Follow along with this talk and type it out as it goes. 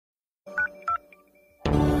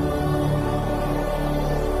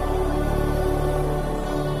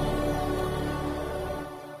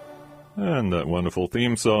And that wonderful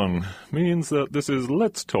theme song means that this is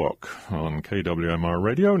Let's Talk on KWMR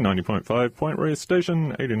Radio, 90.5 Point Reyes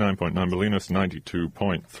Station, 89.9 Bolinas,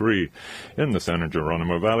 92.3 in the San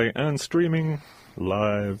Geronimo Valley, and streaming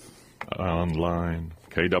live online,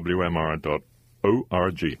 kwmr.org.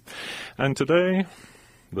 And today,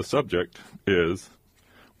 the subject is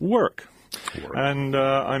work. And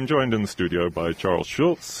I'm joined in the studio by Charles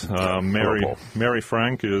Schultz. Mary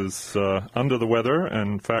Frank is under the weather,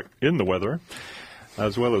 in fact, in the weather,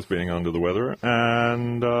 as well as being under the weather.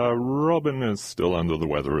 And Robin is still under the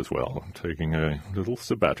weather as well, taking a little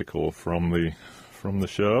sabbatical from the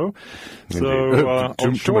show. So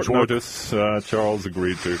on short notice, Charles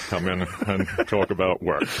agreed to come in and talk about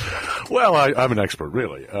work. Well, I'm an expert,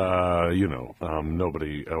 really.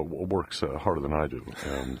 Nobody works harder than I do,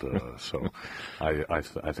 and so I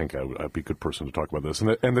think I'd be a good person to talk about this.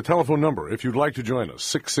 And the telephone number, if you'd like to join us,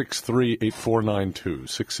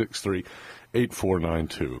 663-8492,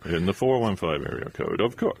 663-8492. In the 415 area code,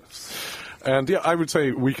 of course. And yeah, I would say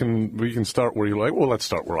we can start where you like. Well, let's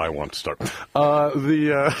start where I want to start.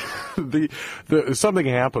 Something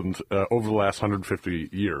happened over the last 150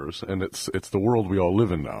 years, and it's the world we all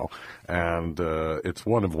live in now, and it's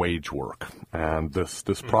one of wage work. And this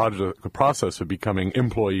process of becoming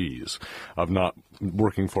employees, of not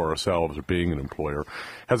working for ourselves or being an employer,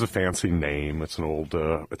 has a fancy name. It's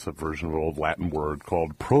it's a version of an old Latin word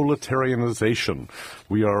called proletarianization.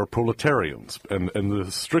 We are proletarians, and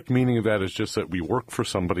the strict meaning of that is just that we work for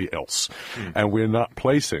somebody else, and we're not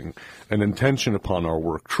placing an intention upon our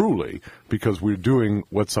work truly because we're doing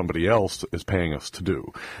what somebody else is paying us to do,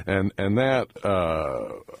 and that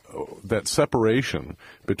separation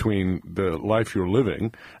between the life you're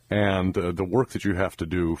living and the work that you have to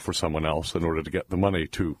do for someone else in order to get the money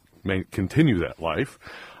to continue that life.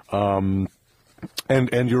 And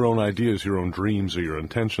your own ideas, your own dreams, or your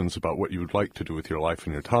intentions about what you would like to do with your life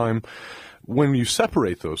and your time. When you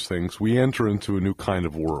separate those things, we enter into a new kind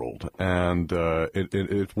of world, and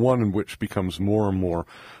it's one in which becomes more and more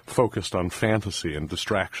focused on fantasy and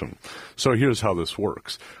distraction. So here's how this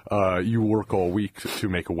works. You work all week to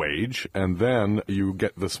make a wage, and then you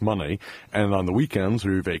get this money, and on the weekends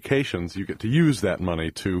or your vacations, you get to use that money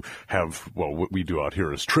to have, well, what we do out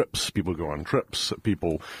here is trips. People go on trips.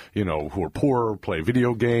 People, who are poor play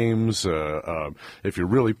video games. If you're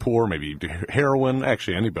really poor, maybe do heroin.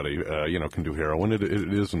 Actually, anybody, can do heroin. It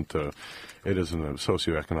isn't a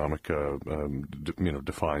socioeconomic,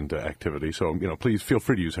 defined activity. So, please feel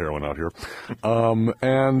free to use heroin out here.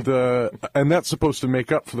 And that's supposed to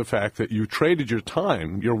make up for the fact that you traded your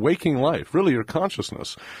time, your waking life, really your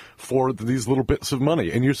consciousness, for these little bits of money.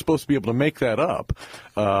 And you're supposed to be able to make that up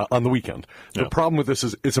on the weekend. Yeah. The problem with this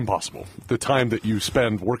is it's impossible. The time that you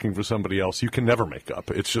spend working for somebody else, you can never make up.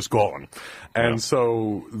 It's just gone. And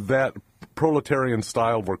so that proletarian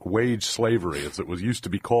style of work, wage slavery, as it was used to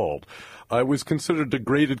be called, was considered a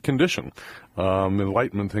degraded condition.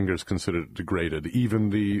 Enlightenment thinkers considered it degraded.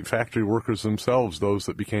 Even the factory workers themselves, those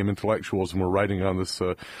that became intellectuals and were writing on this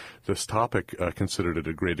topic, considered it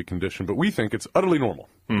a degraded condition. But we think it's utterly normal.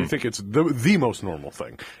 We think it's the most normal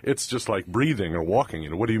thing. It's just like breathing or walking.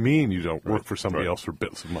 What do you mean you don't work for somebody else for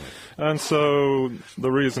bits of money? And so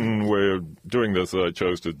the reason we're doing this, I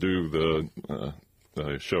chose to do the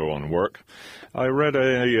show on work. I read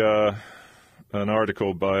an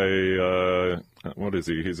article by, what is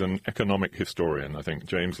he? He's an economic historian, I think,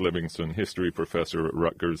 James Livingston, history professor at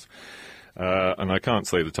Rutgers. And I can't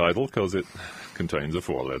say the title because it contains a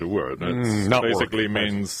four-letter word. It basically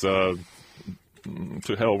means to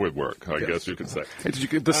hell with work, I guess you could say.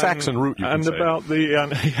 The Saxon root, you can say.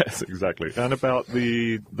 Yes, exactly. And about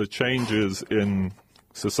the changes in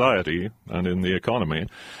society and in the economy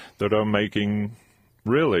that are making...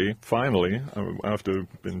 Really, finally, after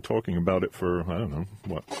been talking about it for,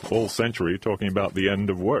 whole century, talking about the end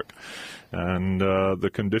of work. And the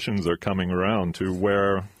conditions are coming around to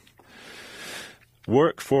where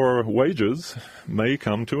work for wages may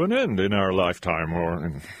come to an end in our lifetime, or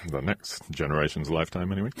in the next generation's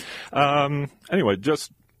lifetime anyway.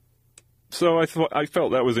 So I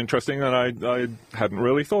felt that was interesting, and I hadn't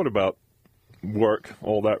really thought about work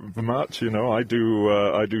all that much. I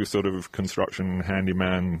do sort of construction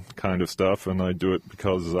handyman kind of stuff, and I do it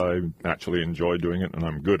because I actually enjoy doing it and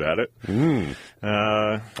I'm good at it.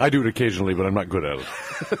 I do it occasionally, but I'm not good at it.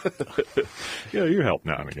 Yeah, you help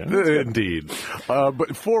now and again. Indeed. But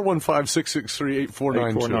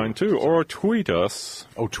 415-663-8492. Or tweet us.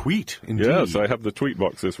 Oh, tweet, indeed. Yes, I have the tweet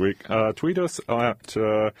box this week. Tweet us at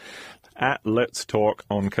at Let's Talk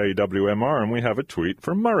on KWMR, and we have a tweet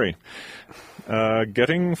from Murray.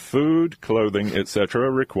 Getting food, clothing, etc.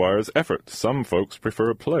 requires effort. Some folks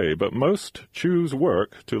prefer play, but most choose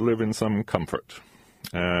work to live in some comfort.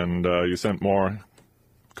 And you sent more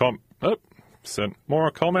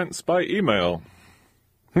comments by email.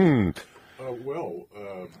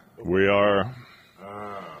 We are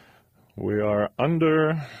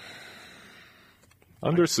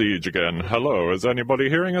under siege again. Hello, is anybody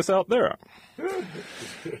hearing us out there?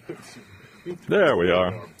 There we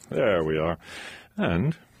are.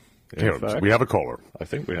 And in fact, we have a caller. I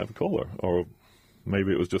think we have a caller, or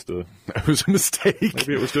maybe it was just It was a mistake.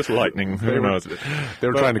 Maybe it was just lightning. Who knows? They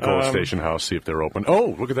were trying to call a station house, see if they're open.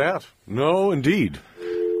 Oh, look at that. No, indeed.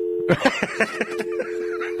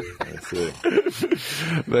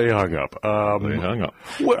 They hung up. I read an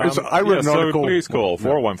article. So please call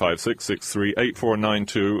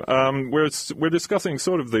 415-663-8492. We're discussing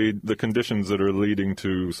sort of the conditions that are leading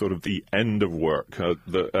to sort of the end of work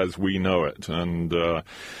as we know it, and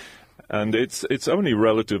it's only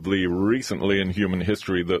relatively recently in human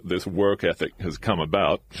history that this work ethic has come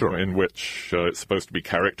about. Sure. In which it's supposed to be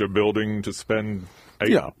character building to spend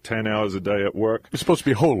 10 hours a day at work. It's supposed to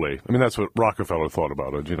be holy. I mean, that's what Rockefeller thought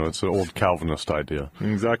about it. You know, it's an old Calvinist idea.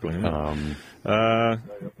 Exactly. Yeah.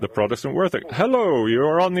 The Protestant work ethic. Hello, you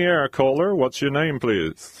are on the air, caller. What's your name,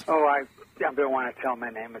 please? Oh, I don't want to tell my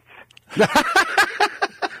name. It's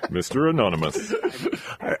Mr. Anonymous.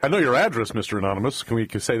 I know your address, Mr. Anonymous. Can we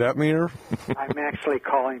say that in the air? I'm actually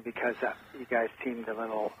calling because you guys seemed a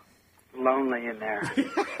little lonely in there.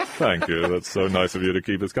 Thank you. That's so nice of you to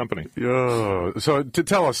keep us company. Yeah. So to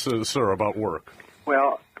tell us, sir, about work.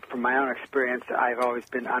 Well, from my own experience, I've always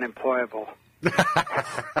been unemployable.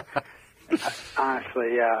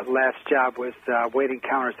 Honestly, last job was waiting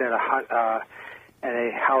counters at a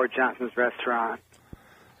Howard Johnson's restaurant.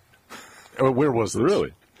 Where was this?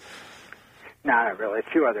 Really? No, not really. A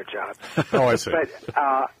few other jobs. Oh, I see. But,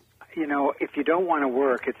 if you don't want to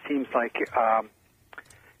work, it seems like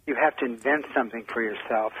you have to invent something for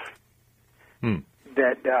yourself.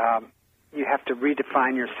 That you have to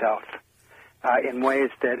redefine yourself in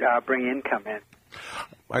ways that bring income in.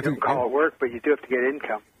 You don't call it work, but you do have to get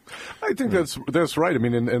income. I think that's right. I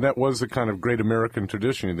mean, and that was the kind of great American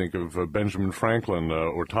tradition. You think of Benjamin Franklin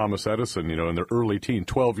or Thomas Edison, in their early teen,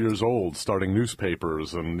 12 years old, starting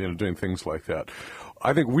newspapers and doing things like that.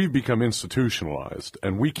 I think we've become institutionalized,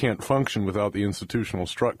 and we can't function without the institutional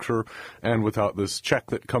structure and without this check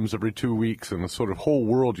that comes every 2 weeks and the sort of whole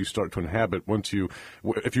world you start to inhabit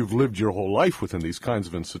if you've lived your whole life within these kinds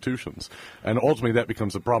of institutions. And ultimately that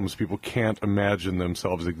becomes the problem, is people can't imagine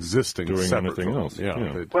themselves existing doing separate anything from else.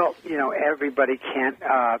 Yeah. Well, everybody can't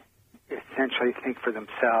essentially think for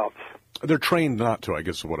themselves. They're trained not to, I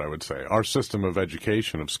guess is what I would say. Our system of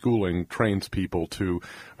education, of schooling, trains people to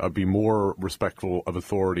be more respectful of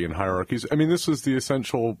authority and hierarchies. I mean, this is the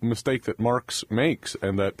essential mistake that Marx makes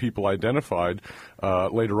and that people identified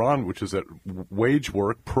later on, which is that wage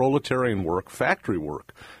work, proletarian work, factory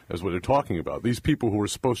work is what they're talking about. These people who are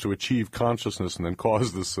supposed to achieve consciousness and then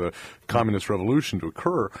cause this communist revolution to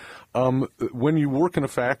occur, when you work in a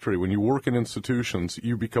factory, when you work in institutions,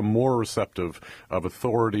 you become more receptive of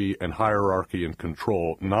authority and hierarchy and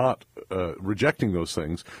control, not rejecting those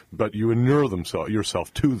things, but you inure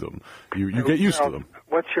yourself to them. You get used to them.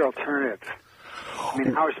 What's your alternative? I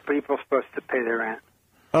mean, how are people supposed to pay their rent?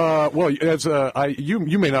 Well,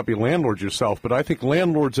 you may not be landlords yourself, but I think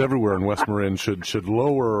landlords everywhere in West Marin should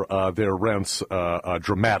lower their rents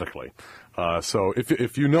dramatically. So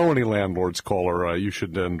if you know any landlords, caller, you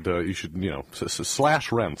should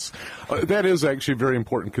slash rents. That is actually a very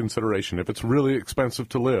important consideration. If it's really expensive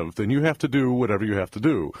to live, then you have to do whatever you have to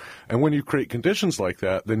do. And when you create conditions like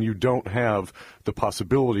that, then you don't have the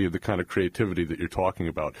possibility of the kind of creativity that you're talking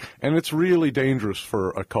about. And it's really dangerous for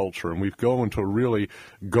a culture. And we go into a really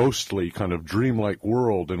ghostly kind of dreamlike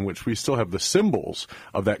world in which we still have the symbols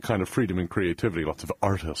of that kind of freedom and creativity. Lots of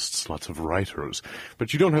artists, lots of writers.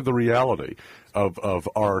 But you don't have the reality of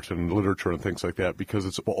art and literature and things like that, because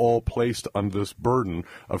it's all placed under this burden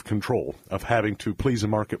of control, of having to please a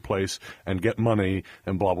marketplace and get money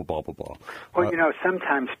and blah, blah, blah, blah, blah. Well,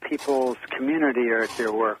 sometimes people's community are at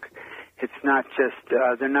their work. It's not just,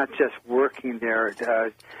 they're not just working there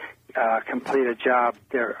to complete a job.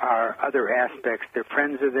 There are other aspects. Their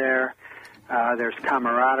friends are there. There's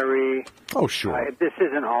camaraderie. Oh, sure. This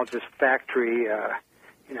isn't all just factory,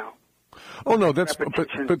 Oh, no, but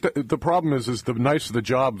the problem is the nicer the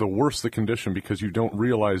job, the worse the condition, because you don't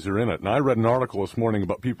realize you're in it. And I read an article this morning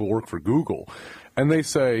about people who work for Google, and they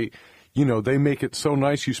say, they make it so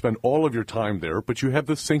nice you spend all of your time there, but you have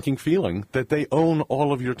this sinking feeling that they own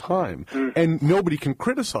all of your time. And nobody can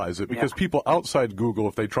criticize it because people outside Google,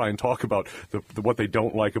 if they try and talk about what they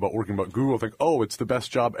don't like about working about Google, think, oh, it's the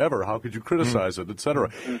best job ever. How could you criticize it, et cetera.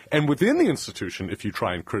 And within the institution, if you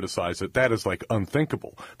try and criticize it, that is like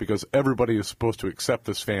unthinkable because everybody is supposed to accept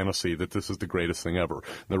this fantasy that this is the greatest thing ever.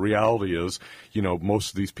 The reality is, most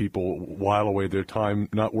of these people while away their time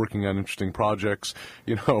not working on interesting projects,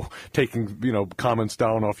 taking, comments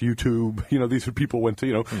down off YouTube. These are people who went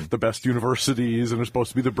to, the best universities and are supposed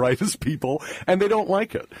to be the brightest people, and they don't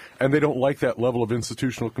like it. And they don't like that level of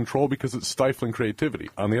institutional control because it's stifling creativity.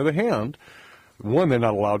 On the other hand, one, they're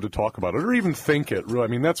not allowed to talk about it or even think it. I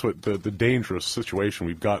mean, that's what the dangerous situation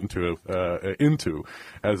we've gotten into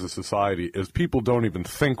as a society is people don't even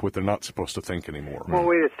think what they're not supposed to think anymore. Well,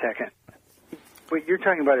 wait a second. What you're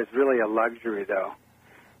talking about is really a luxury, though.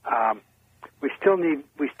 We still need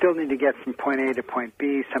to get from point A to point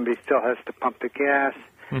B. Somebody still has to pump the gas.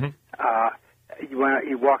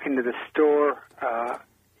 You walk into the store.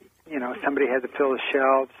 Somebody has to fill the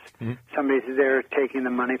shelves. Somebody's there taking the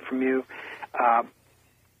money from you.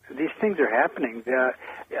 These things are happening.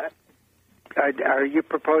 Are you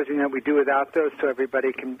proposing that we do without those so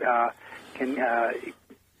everybody can have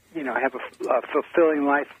a fulfilling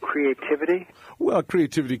life of creativity? Well,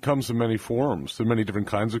 creativity comes in many forms. There are many different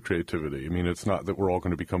kinds of creativity. I mean, it's not that we're all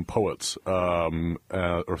going to become poets or something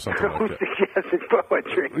like that. Yes, it's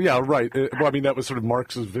poetry. Yeah, right. Well, I mean, that was sort of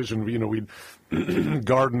Marx's vision. We'd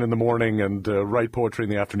garden in the morning and write poetry in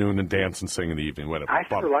the afternoon and dance and sing in the evening, whatever. I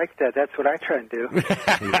sort of like that. That's what I try and do.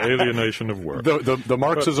 The alienation of work. The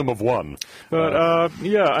Marxism of one. But,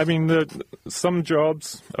 I mean, some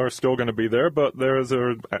jobs are still going to be there, but there is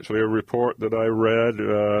actually a report that I read,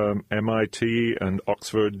 MIT and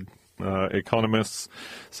Oxford economists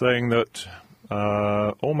saying that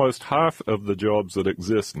almost half of the jobs that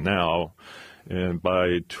exist now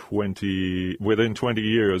within 20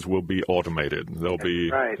 years will be automated.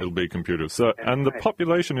 It'll be computers. So, and the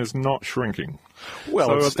population is not shrinking.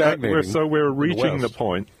 Well, it's stagnating. So we're reaching the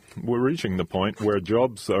point. We're reaching the point where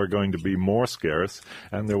jobs are going to be more scarce,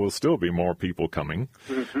 and there will still be more people coming.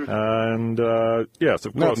 And yes,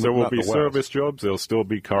 of course, there will be service jobs. There'll still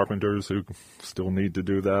be carpenters who still need to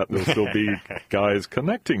do that. There'll still be guys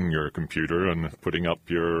connecting your computer and putting up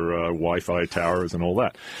your Wi-Fi towers and all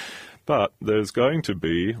that. But there's going to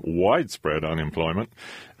be widespread unemployment,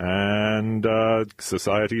 and our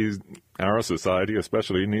society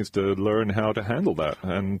especially needs to learn how to handle that.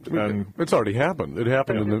 And it's already happened. It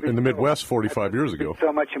happened in the Midwest 45 years ago.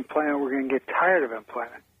 So much employment, we're going to get tired of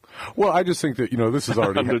employment. Well, I just think that, this is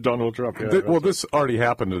already... Under Donald Trump, this already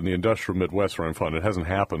happened in the industrial Midwest where I'm from. It hasn't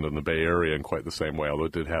happened in the Bay Area in quite the same way, although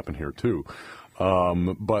it did happen here, too.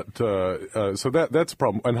 So that's a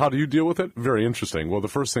problem. And how do you deal with it? Very interesting. Well, the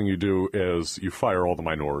first thing you do is you fire all the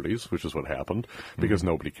minorities, which is what happened, because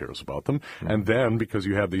nobody cares about them. And then, because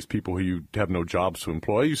you have these people who you have no jobs to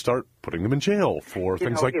employ, you start putting them in jail for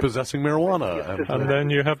things like possessing marijuana. And then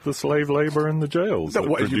you have the slave labor in the jails that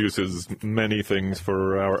produces many things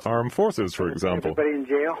for our armed forces, for example. Everybody in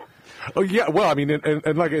jail? Oh, yeah. Well, I mean,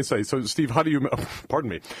 and like I say, so, Steve, how do you, pardon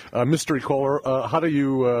me, mystery caller, how do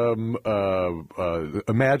you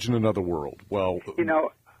imagine another world? Well,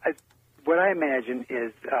 what I imagine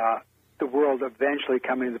is the world eventually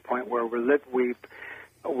coming to the point where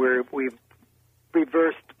we've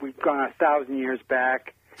reversed, we've gone 1,000 years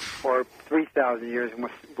back or 3,000 years, and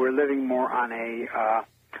we're living more on a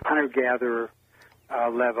hunter-gatherer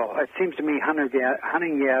level. It seems to me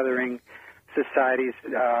hunting-gathering societies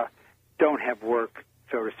don't have work,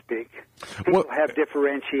 so to speak. People have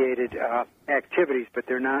differentiated activities, but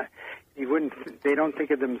they're not. They don't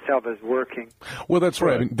think of themselves as working. Well, that's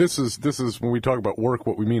right. I mean, this is when we talk about work,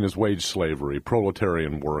 what we mean is wage slavery,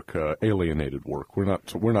 proletarian work, alienated work. We're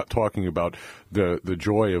not talking about the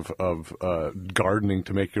joy of gardening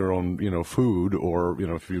to make your own food, or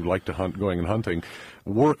if you like to hunt, going and hunting.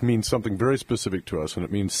 Work means something very specific to us, and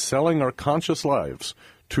it means selling our conscious lives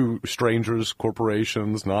to strangers,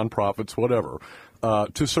 corporations, nonprofits, whatever,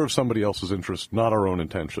 to serve somebody else's interest, not our own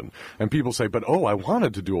intention. And people say, but, I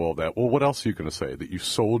wanted to do all that. Well, what else are you going to say? That you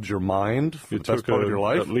sold your mind for the best part of your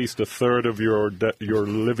life? At least a third of your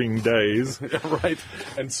living days. Right.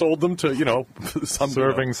 And sold them to,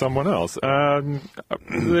 serving someone else. And,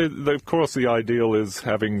 of course, the ideal is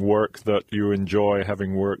having work that you enjoy,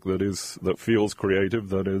 having work that feels creative,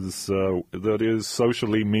 that is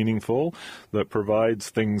socially meaningful, that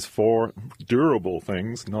provides things for durable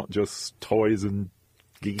things, not just toys and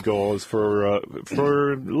gewgaws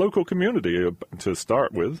for local community to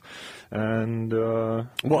start with, and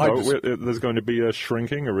there's going to be a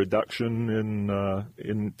shrinking, a reduction in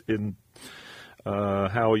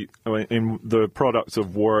the products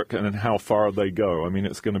of work and how far they go. I mean,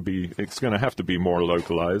 it's going to have to be more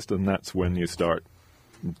localized, and that's when you start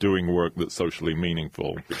doing work that's socially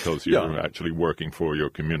meaningful because you're actually working for your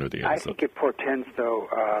community. I think it portends,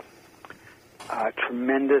 though,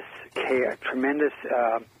 tremendous chaos,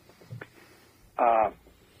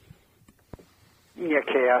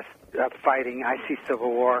 fighting. I see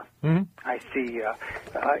civil war. Mm-hmm. I see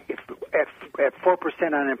at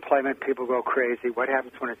 4% unemployment, people go crazy. What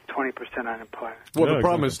happens when it's 20% unemployment? Well, the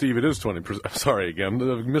problem is, Steve, it is 20%. Sorry again,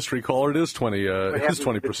 the mystery caller. It is 20. It is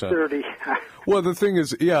 20%. 30. Well, the thing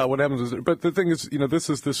is, what happens is, but the thing is,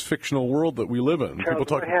 this is this fictional world that we live in.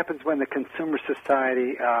 Charles, what happens when the consumer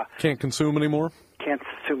society can't consume anymore? Can't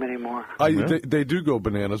consume anymore. They do go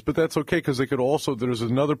bananas, but that's okay because they could also. There's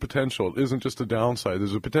another potential. It isn't just a downside.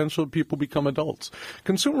 There's a potential people become adults.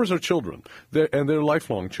 Consumers are children, and they're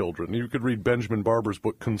lifelong children. You could read Benjamin Barber's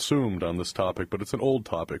book "Consumed" on this topic, but it's an old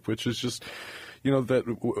topic, which is just. Children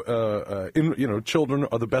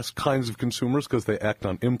are the best kinds of consumers because they act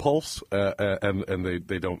on impulse and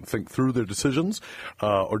they don't think through their decisions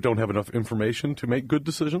or don't have enough information to make good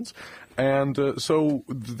decisions. And so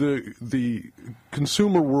the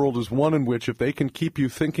consumer world is one in which if they can keep you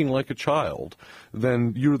thinking like a child,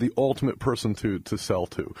 then you're the ultimate person to sell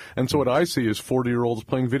to. And so what I see is 40-year-olds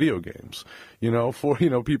playing video games.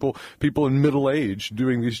 People in middle age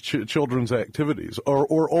doing these children's activities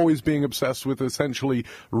or always being obsessed with essentially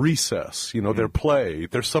recess, their play,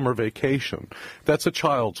 their summer vacation. That's a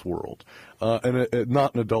child's world, and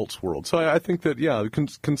not an adult's world. So I think that,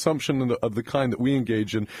 consumption of the kind that we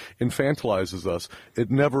engage in infantilizes us.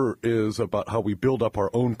 It never is about how we build up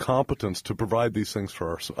our own competence to provide these things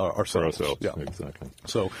for ourselves. Yeah, exactly.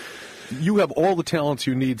 So you have all the talents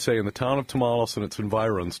you need, say, in the town of Tamales and its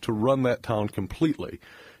environs to run that town completely.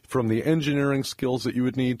 From the engineering skills that you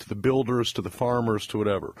would need to the builders to the farmers to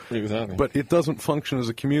whatever. Exactly. But it doesn't function as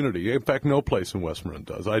a community. In fact, no place in West Marin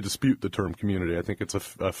does. I dispute the term community. I think it's a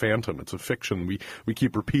phantom. It's a fiction. We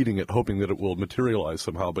keep repeating it, hoping that it will materialize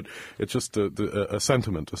somehow, but it's just a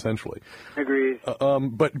sentiment, essentially. Agreed.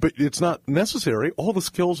 But it's not necessary. All the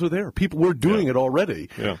skills are there. We're doing it already.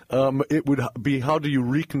 Yeah. It would be how do you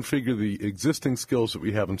reconfigure the existing skills that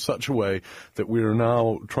we have in such a way that we are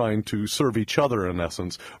now trying to serve each other, in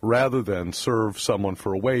essence, rather than serve someone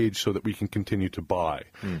for a wage so that we can continue to buy,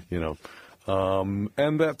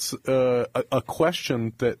 and that's a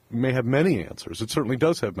question that may have many answers. It certainly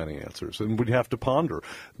does have many answers, and we'd have to ponder.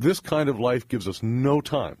 This kind of life gives us no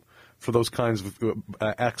time for those kinds of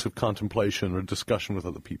acts of contemplation or discussion with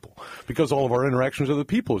other people. Because all of our interactions with other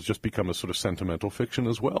people has just become a sort of sentimental fiction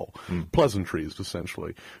as well. Pleasantries,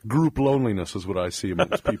 essentially. Group loneliness is what I see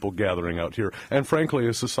amongst people gathering out here. And frankly,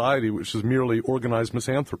 a society which is merely organized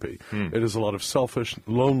misanthropy. It is a lot of selfish,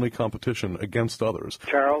 lonely competition against others.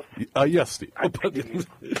 Charles? Yes, Steve.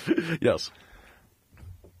 Yes.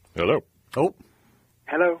 Hello. Oh.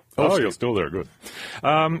 Hello? Oh, you're still there. Good.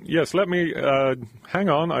 Yes, let me hang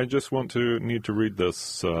on. I just need to read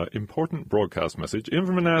this important broadcast message.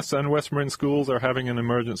 Inverness and West Marin schools are having an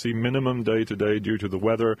emergency minimum day-to-day due to the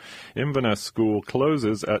weather. Inverness school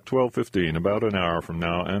closes at 12:15, about an hour from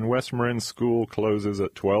now, and West Marin school closes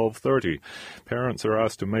at 12:30. Parents are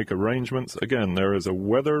asked to make arrangements. Again, there is a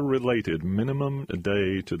weather-related minimum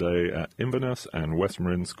day-to-day at Inverness and West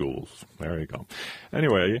Marin schools. There you go.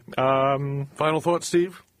 Anyway, final thoughts, Steve?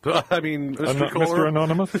 I mean, Mr.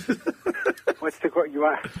 Anonymous? What's the quote you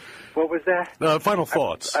want? What was that? Final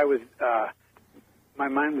thoughts. I was, my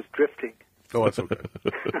mind was drifting. Oh, that's okay.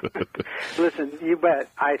 Listen, you bet.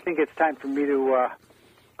 I think it's time for me to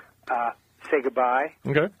say goodbye.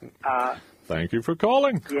 Okay. Thank you for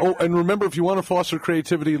calling. Yeah. Oh, and remember, if you want to foster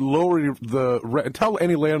creativity, lower the rent. Tell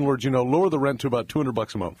any landlord lower the rent to about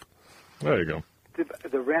 $200 a month. There you go.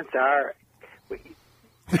 The rents are...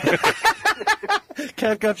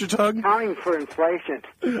 Cat got your tongue? Counting for inflation.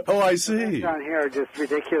 Oh, I see. Down here are just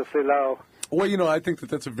ridiculously low. Well, I think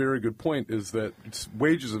that's a very good point, is that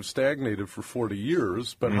wages have stagnated for 40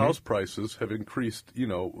 years, but house prices have increased,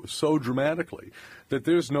 so dramatically that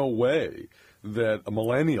there's no way that a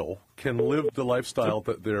millennial can live the lifestyle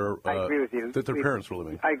that their parents were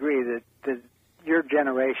living. I agree that your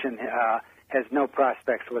generation has no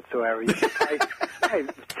prospects whatsoever.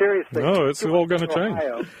 Seriously. No, it's all going to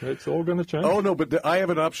change. It's all going to change. Oh, no, but I have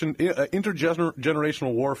an option,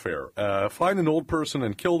 intergenerational warfare. Find an old person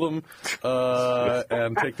and kill them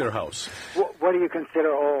and take their house. What do you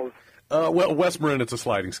consider old? Well, West Marin, it's a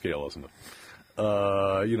sliding scale, isn't it?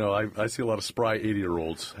 I see a lot of spry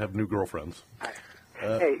 80-year-olds have new girlfriends.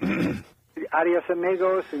 Hey, adios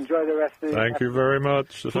amigos. Enjoy the rest of the Thank you very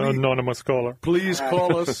much, anonymous caller. Please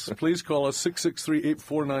call us. Please call us.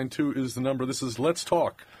 663-8492 is the number. This is Let's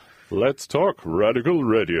Talk. Let's Talk Radical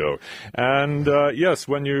Radio. And yes,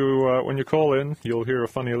 when you call in, you'll hear a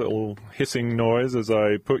funny little hissing noise as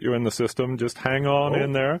I put you in the system. Just hang on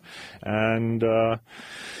in there.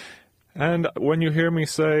 And when you hear me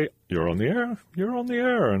say, you're on the air, you're on the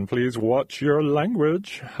air, and please watch your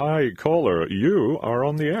language. Hi, caller, you are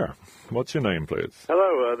on the air. What's your name, please?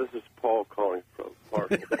 Hello, this is Paul calling from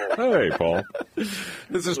Marshall. Hey, Paul.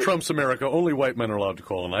 This is Trump's America. Only white men are allowed to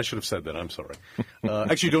call, and I should have said that. I'm sorry.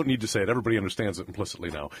 Actually, you don't need to say it. Everybody understands it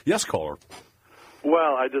implicitly now. Yes, caller.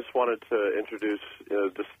 Well, I just wanted to introduce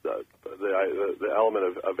the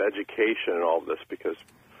element of education in all of this because,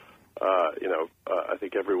 I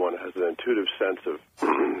think everyone has an intuitive sense of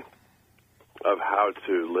how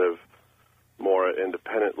to live more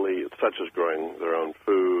independently, such as growing their own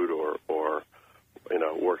food or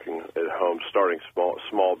working at home, starting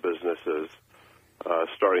small businesses,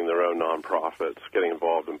 starting their own nonprofits, getting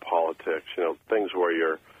involved in politics, things where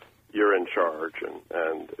you're in charge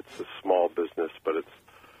and it's a small business, but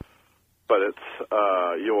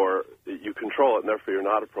you control it, and therefore you're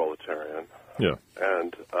not a proletarian. Yeah.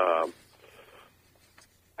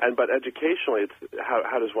 But educationally, it's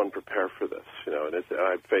how does one prepare for this? And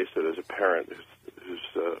I face it as a parent whose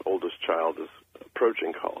oldest child is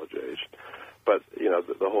approaching college age. But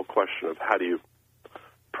the whole question of how do you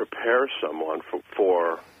prepare someone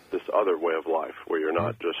for this other way of life, where you're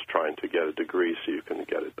not just trying to get a degree so you can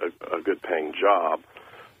get a good-paying job,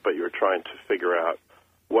 but you're trying to figure out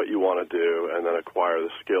what you want to do and then acquire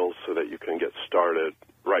the skills so that you can get started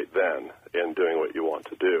right then in doing what you want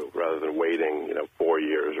to do, rather than waiting, 4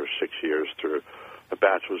 years or 6 years through a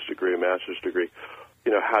bachelor's degree, a master's degree.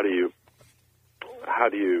 How do you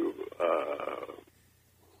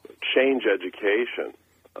change education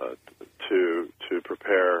to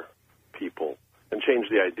prepare people and change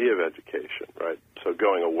the idea of education, right? So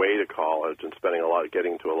going away to college and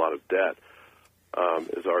getting into a lot of debt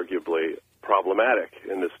is arguably problematic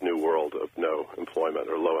in this new world of no employment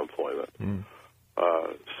or low employment.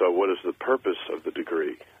 So what is the purpose of the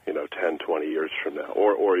degree, 10, 20 years from now,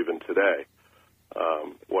 or even today?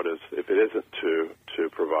 If it isn't to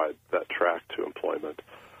provide that track to employment,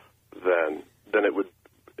 then it would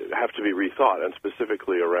have to be rethought, and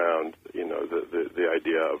specifically around, the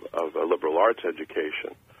idea of a liberal arts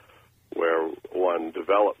education, where one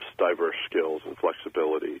develops diverse skills and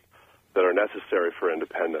flexibility that are necessary for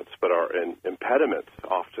independence, but are an impediment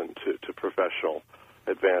often to professional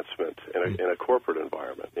advancement in a corporate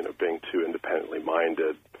environment, being too independently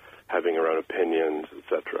minded, having your own opinions,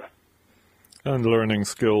 etc. And learning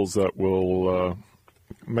skills that will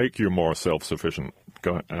make you more self-sufficient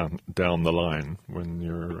down the line when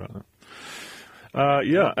you're...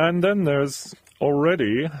 and then there's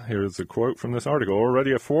here's a quote from this article,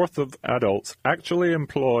 already a fourth of adults actually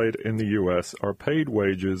employed in the U.S. are paid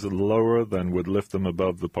wages lower than would lift them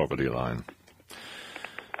above the poverty line.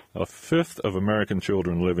 A fifth of American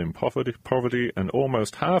children live in poverty, and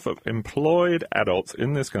almost half of employed adults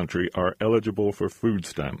in this country are eligible for food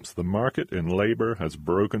stamps. The market in labor has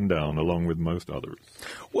broken down, along with most others.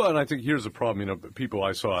 Well, and I think here's the problem. People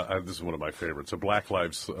I saw, this is one of my favorites, a Black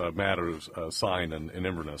Lives Matter sign in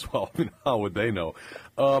Inverness. Well, how would they know?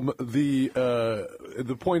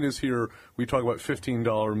 The point is here, we talk about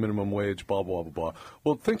 $15 minimum wage, blah, blah, blah, blah.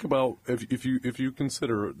 Well, think about if you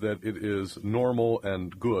consider that it is normal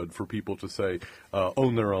and good for people to say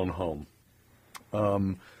own their own home.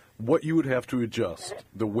 What you would have to adjust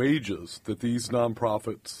the wages that these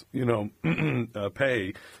nonprofits,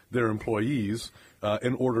 pay their employees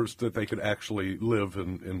in order that they could actually live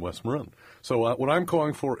in West Marin. So what I'm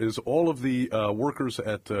calling for is all of the workers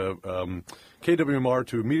at KWMR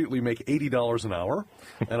to immediately make $80 an hour.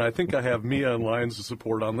 And I think I have Mia and Lions'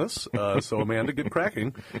 support on this. So, Amanda, get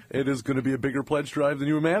cracking. It is going to be a bigger pledge drive than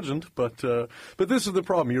you imagined. But this is the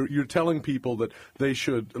problem. You're telling people that they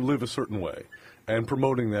should live a certain way and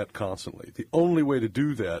promoting that constantly. The only way to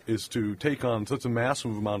do that is to take on such a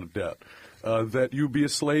massive amount of debt that you be a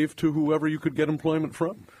slave to whoever you could get employment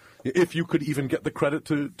from, if you could even get the credit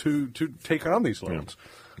to take on these loans.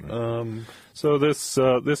 Yeah. So this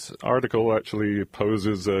article actually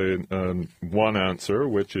poses one answer,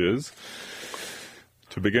 which is,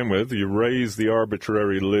 to begin with, you raise the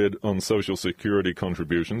arbitrary lid on Social Security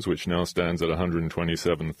contributions, which now stands at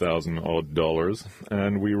 $127,000 odd,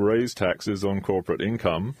 and we raise taxes on corporate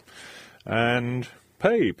income and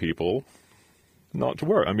pay people not to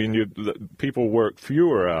work. I mean, people work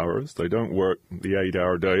fewer hours. They don't work the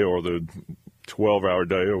 8-hour day or the 12-hour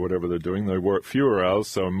day or whatever they're doing. They work fewer hours,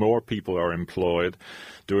 so more people are employed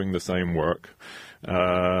doing the same work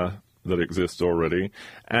that exists already,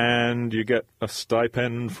 and you get a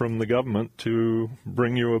stipend from the government to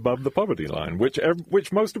bring you above the poverty line, which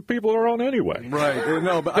most of people are on anyway. Right.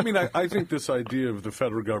 No, but I mean, I think this idea of the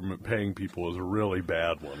federal government paying people is a really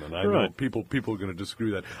bad one, and I know people are going to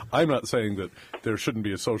disagree with that. I'm not saying that there shouldn't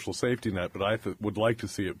be a social safety net, but I would like to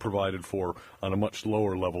see it provided for on a much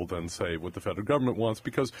lower level than, say, what the federal government wants,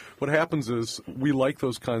 because what happens is we like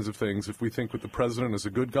those kinds of things if we think that the president is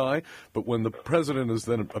a good guy, but when the president is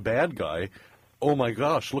then a bad guy, oh my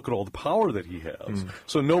gosh, look at all the power that he has.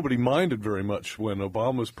 So nobody minded very much when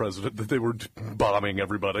Obama was president that they were bombing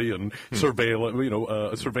everybody and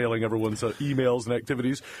surveilling everyone's emails and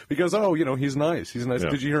activities because, he's nice. He's nice. Yeah.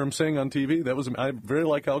 Did you hear him sing on TV? I very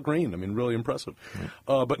like Al Green. I mean, really impressive.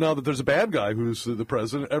 But now that there's a bad guy who's the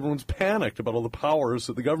president, everyone's panicked about all the powers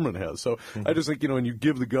that the government has. So I just think, when you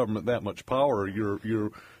give the government that much power,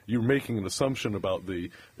 you're making an assumption about the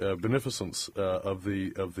beneficence of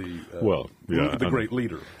the great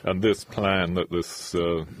leader. And this plan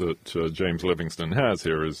that James Livingston has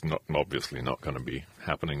here is obviously not going to be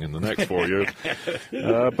happening in the next 4 years.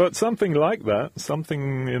 But something like that,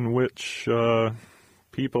 something in which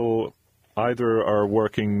people either are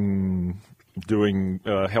working,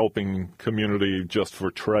 helping community just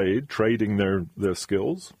for trading their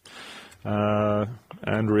skills.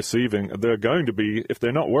 And receiving, if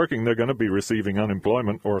they're not working, they're going to be receiving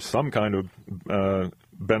unemployment or some kind of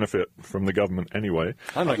benefit from the government anyway.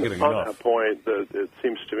 I'm not getting on enough. That point, it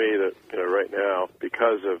seems to me that right now,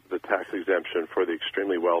 because of the tax exemption for the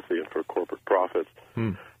extremely wealthy and for corporate profits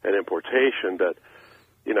and importation, that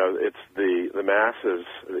it's the masses,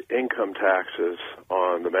 the income taxes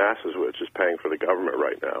on the masses, which is paying for the government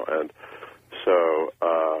right now, and so,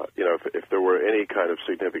 if there were any kind of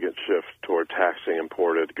significant shift toward taxing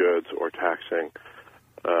imported goods or taxing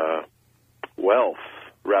wealth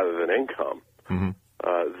rather than income,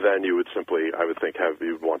 then you would I would think,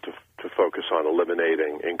 you'd want to focus on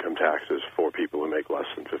eliminating income taxes for people who make less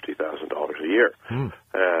than $50,000 a year.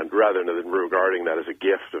 And rather than regarding that as a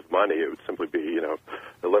gift of money, it would simply be,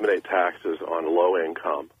 eliminate taxes on low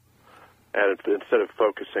income. And instead of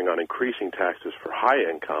focusing on increasing taxes for high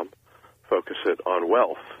income, focus it on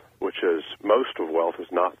wealth, which is most of wealth is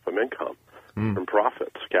not from income, from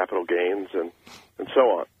profits, capital gains, and so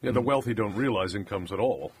on. Yeah, the wealthy don't realize incomes at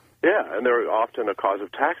all. Yeah, and they're often a cause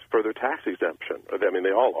of further tax exemption. I mean,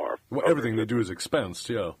 they all are. Well, everything they do is expensed,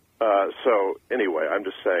 yeah. So anyway, I'm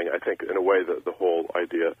just saying, I think in a way that the whole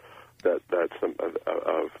idea that's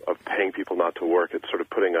of paying people not to work, it's sort of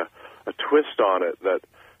putting a twist on it that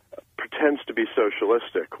pretends to be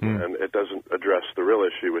socialistic, and it doesn't address the real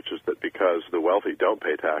issue, which is that because the wealthy don't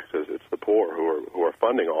pay taxes, it's the poor who are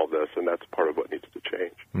funding all this, and that's part of what needs to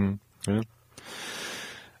change. Yeah.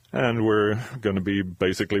 And we're going to be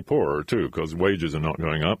basically poorer, too, because wages are not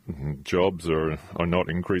going up, and jobs are not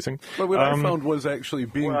increasing. But what I found was actually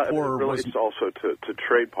being poor it relates also to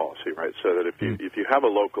trade policy, right? So that if you have a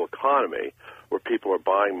local economy where people are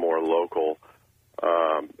buying more local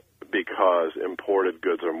because imported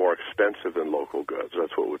goods are more expensive than local goods,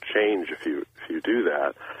 that's what would change if you do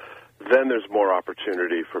that, then there's more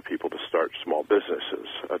opportunity for people to start small businesses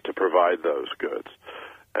to provide those goods.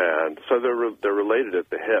 And so they're related at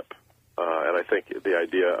the hip, and I think the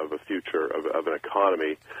idea of a future of an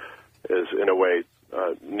economy is, in a way,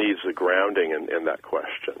 needs a grounding in that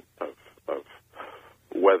question of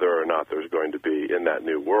whether or not there's going to be, in that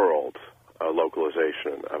new world, a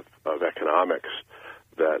localization of economics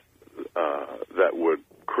that would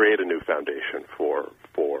create a new foundation for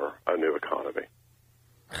a new economy.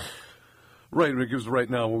 Right, because right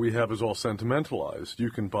now what we have is all sentimentalized. You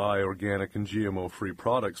can buy organic and GMO-free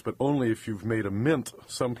products, but only if you've made a mint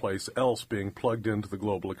someplace else being plugged into the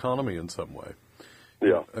global economy in some way.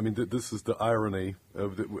 Yeah. I mean, this is the irony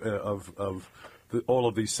of all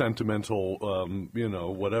of these sentimental,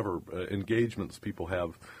 engagements people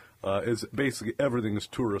have. Is basically everything is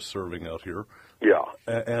tourist serving out here. Yeah.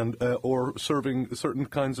 And or serving certain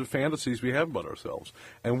kinds of fantasies we have about ourselves.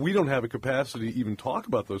 And we don't have a capacity to even talk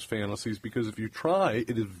about those fantasies because if you try,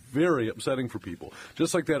 it is very upsetting for people.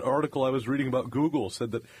 Just like that article I was reading about Google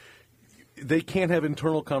said that they can't have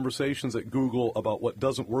internal conversations at Google about what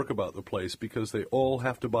doesn't work about the place because they all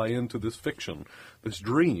have to buy into this fiction, this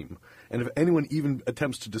dream. And if anyone even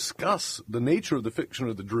attempts to discuss the nature of the fiction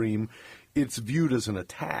or the dream, it's viewed as an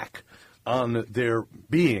attack on their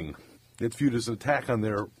being. It's viewed as an attack on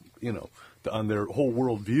their, on their whole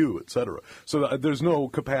worldview, etc. So there's no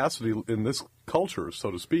capacity in this culture,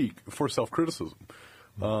 so to speak, for self-criticism.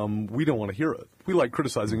 We don't want to hear it. We like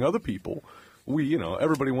criticizing other people.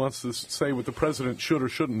 Everybody wants to say what the president should or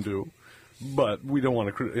shouldn't do, but we don't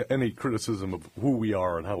want any criticism of who we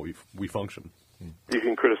are and how we function. You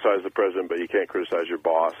can criticize the president, but you can't criticize your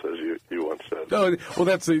boss, as you once said. Oh, well,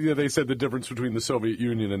 that's they said the difference between the Soviet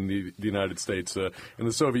Union and the United States. In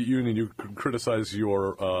the Soviet Union, you could criticize you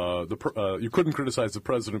couldn't criticize the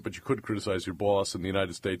president, but you could criticize your boss. In the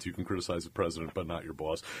United States, you can criticize the president, but not your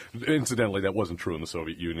boss. Incidentally, that wasn't true in the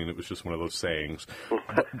Soviet Union. It was just one of those sayings.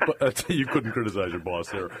 but you couldn't criticize your boss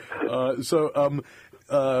there.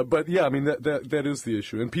 But yeah, I mean that is the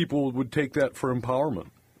issue, and people would take that for empowerment.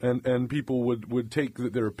 And people would take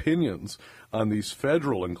their opinions on these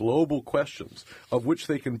federal and global questions of which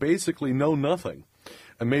they can basically know nothing.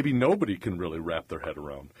 And maybe nobody can really wrap their head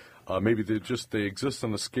around. Maybe they exist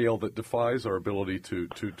on a scale that defies our ability to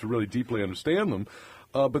really deeply understand them.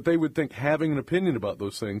 But they would think having an opinion about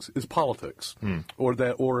those things is politics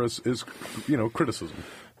or is criticism.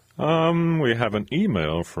 We have an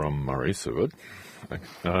email from Murray Seward.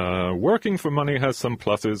 Working for money has some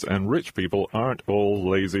pluses, and rich people aren't all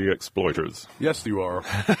lazy exploiters. Yes, you are.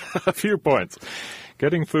 A few points.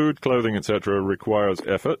 Getting food, clothing, etc. requires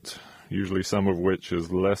effort, usually some of which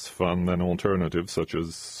is less fun than alternatives such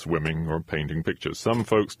as swimming or painting pictures. Some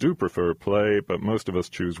folks do prefer play, but most of us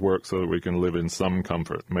choose work so that we can live in some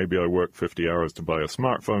comfort. Maybe I work 50 hours to buy a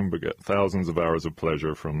smartphone, but get thousands of hours of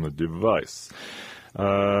pleasure from the device. What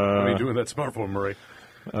are you doing with that smartphone, Murray?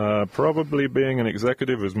 Probably being an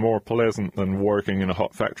executive is more pleasant than working in a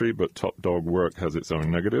hot factory, but top dog work has its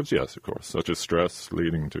own negatives, yes, of course, such as stress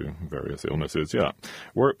leading to various illnesses, yeah.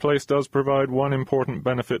 Workplace does provide one important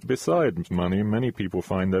benefit besides money. Many people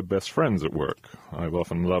find their best friends at work. I've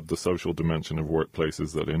often loved the social dimension of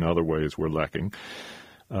workplaces that in other ways were lacking.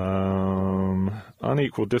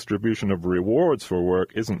 Unequal distribution of rewards for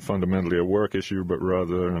work isn't fundamentally a work issue, but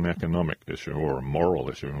rather an economic issue, or a moral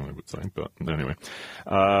issue, I would say. But anyway,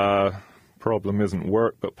 problem isn't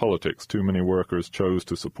work, but politics. Too many workers chose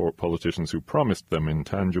to support politicians who promised them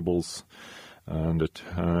intangibles, and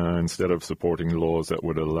instead of supporting laws that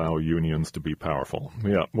would allow unions to be powerful.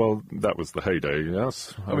 Yeah, well, that was the heyday,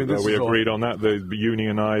 yes. I mean, we agreed on that. The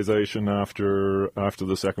unionization after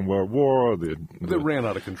the Second World War, that ran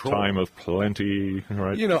out of control. Time of plenty,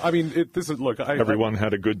 right? Everyone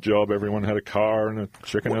had a good job, everyone had a car and a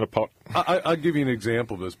chicken in a pot. I'll give you an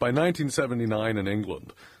example of this. By 1979 in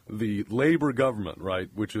England, the Labour government, right,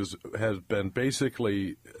 which has been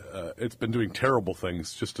basically, it's been doing terrible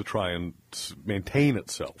things just to try and maintain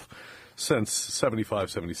itself. Since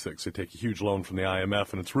 75, 76, they take a huge loan from the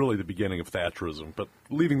IMF, and it's really the beginning of Thatcherism. But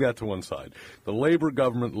leaving that to one side, the Labour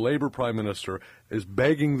government, Labour Prime Minister, is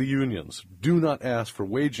begging the unions, do not ask for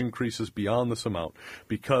wage increases beyond this amount,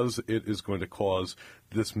 because it is going to cause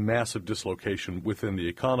this massive dislocation within the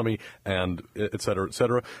economy, and et cetera, et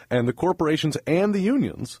cetera. And the corporations and the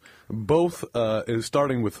unions, both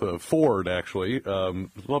starting with Ford, actually,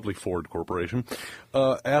 lovely Ford Corporation,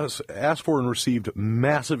 asked for and received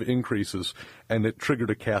massive increases, and it triggered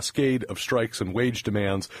a cascade of strikes and wage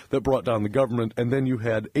demands that brought down the government, and then you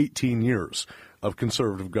had 18 years of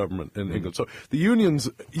conservative government in England. So the unions,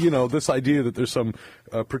 this idea that there's some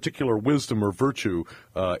particular wisdom or virtue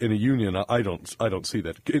in a union, I don't see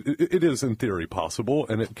that. It is in theory possible,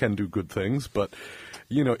 and it can do good things, but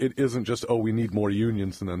it isn't just, we need more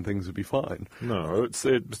unions and then things would be fine. No,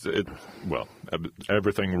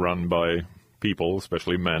 everything run by people,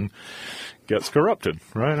 especially men, gets corrupted,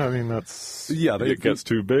 right? I mean, it gets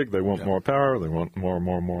too big. They want more power. They want more.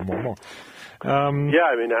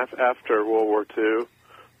 After World War II,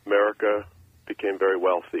 America became very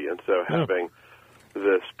wealthy, and so having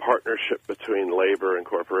this partnership between labor and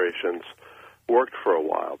corporations worked for a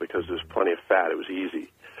while because there was plenty of fat. It was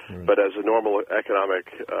easy. Right. But as the normal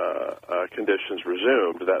economic conditions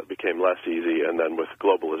resumed, that became less easy, and then with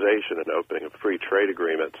globalization and opening of free trade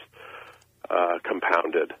agreements,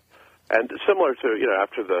 compounded. And similar to,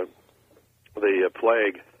 after the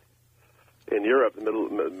plague in Europe in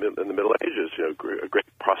the Middle Ages, a great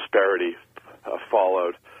prosperity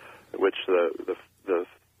followed, in which the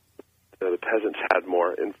peasants had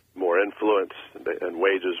more influence and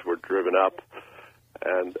wages were driven up,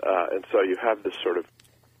 and so you have this sort of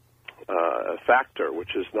factor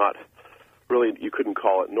which is not really, you couldn't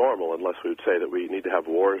call it normal unless we would say that we need to have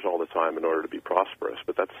wars all the time in order to be prosperous,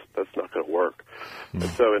 but that's not going to work. And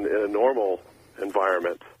so in a normal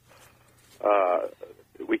environment,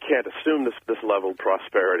 we can't assume this level of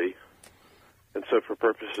prosperity. And so for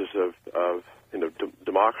purposes of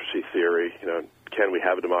democracy theory, can we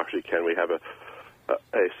have a democracy? Can we have a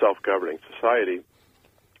self-governing society?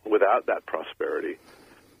 Without that prosperity,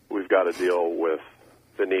 we've got to deal with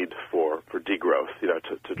the need for degrowth,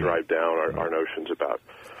 to drive down our notions about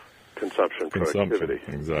consumption, productivity.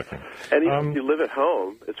 Exactly. And even if you live at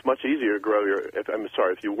home, it's much easier to grow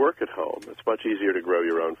if you work at home, it's much easier to grow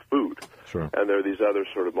your own food. Sure. And there are these other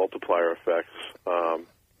sort of multiplier effects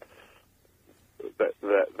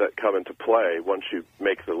that come into play once you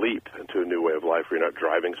make the leap into a new way of life where you're not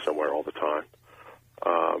driving somewhere all the time.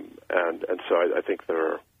 And so I think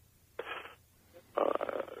there are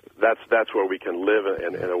that's where we can live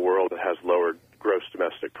in a world that has lower gross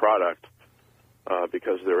domestic product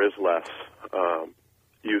because there is less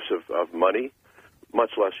use of money,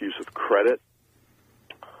 much less use of credit,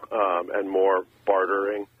 and more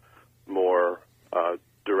bartering, more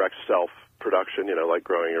direct self-production, like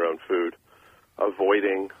growing your own food,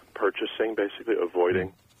 avoiding purchasing, basically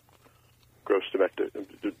avoiding gross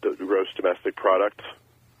domestic product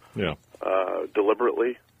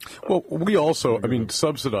deliberately. Well, we also,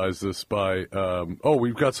 subsidize this by,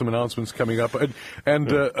 we've got some announcements coming up, and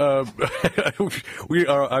we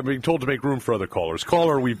are, I'm being told to make room for other callers.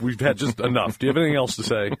 Caller, we've had just enough. Do you have anything else to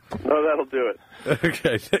say? No, that'll do it.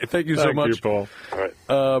 Okay, thank you so much. Thank you, Paul.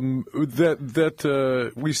 All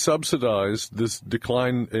right. We subsidize this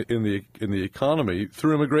decline in the economy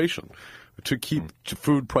through immigration, to keep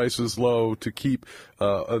food prices low, to keep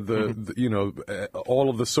all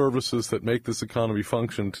of the services that make this economy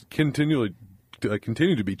function to continue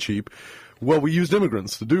to be cheap. Well, we used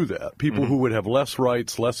immigrants to do that. People who would have less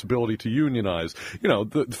rights, less ability to unionize.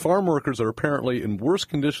 The farm workers are apparently in worse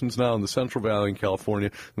conditions now in the Central Valley in California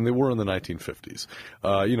than they were in the 1950s.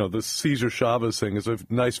 The Cesar Chavez thing is a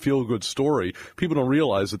nice feel-good story. People don't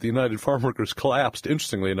realize that the United Farm Workers collapsed,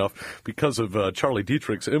 interestingly enough, because of Charlie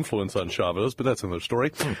Dietrich's influence on Chavez, but that's another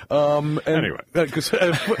story. Anyway. This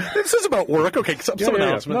is about work. Okay, some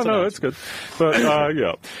announcements. No, it's good. But,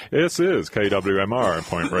 this is KWMR,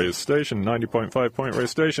 Point Reyes Station, 90.5 Point Reyes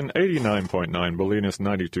Station, 89.9 Bolinas,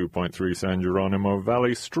 92.3 San Geronimo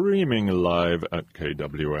Valley, streaming live at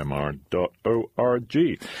kwmr.org.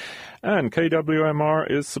 And KWMR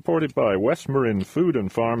is supported by West Marin Food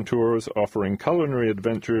and Farm Tours, offering culinary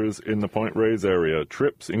adventures in the Point Reyes area.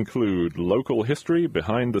 Trips include local history,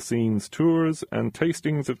 behind-the-scenes tours, and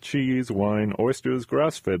tastings of cheese, wine, oysters,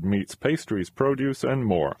 grass-fed meats, pastries, produce, and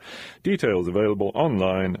more. Details available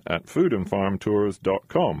online at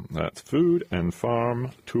foodandfarmtours.com. That's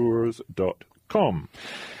foodandfarmtours.com.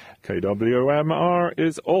 KWMR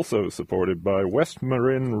is also supported by West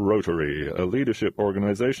Marin Rotary, a leadership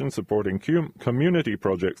organization supporting community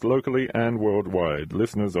projects locally and worldwide.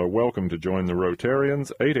 Listeners are welcome to join the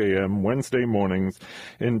Rotarians 8 a.m. Wednesday mornings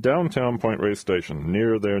in downtown Point Reyes Station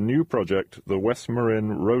near their new project, the West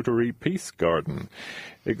Marin Rotary Peace Garden.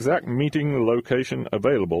 Exact meeting location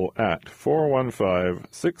available at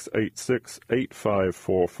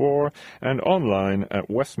 415-686-8544 and online at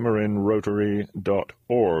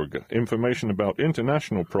westmarinrotary.org. Information about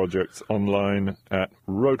international projects online at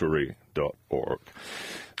rotary.org.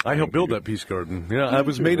 I helped build that Peace Garden. Yeah, I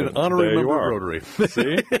was made an honorary member of Rotary.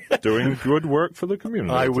 See? Doing good work for the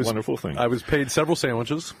community. It's a wonderful thing. I was paid several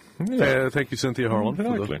sandwiches. Yeah. Thank you, Cynthia Harlan.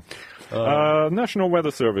 Exactly. National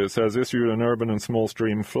Weather Service has issued an urban and small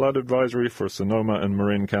stream flood advisory for Sonoma and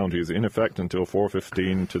Marin counties in effect until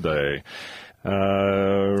 4:15 today.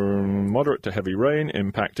 Moderate to heavy rain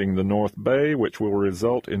impacting the North Bay, which will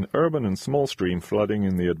result in urban and small stream flooding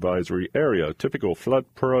in the advisory area. Typical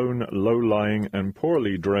flood-prone, low-lying, and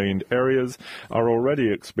poorly drained areas are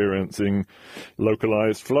already experiencing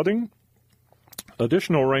localized flooding.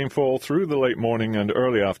 Additional rainfall through the late morning and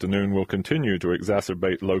early afternoon will continue to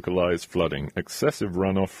exacerbate localized flooding. Excessive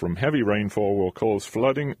runoff from heavy rainfall will cause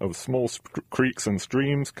flooding of small creeks and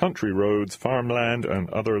streams, country roads, farmland,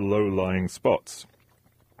 and other low-lying spots.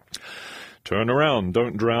 Turn around,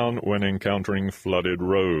 don't drown when encountering flooded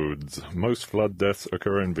roads. Most flood deaths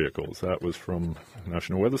occur in vehicles. That was from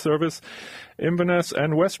National Weather Service. Inverness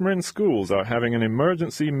and West Marin schools are having an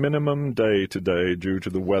emergency minimum day today due to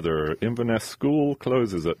the weather. Inverness School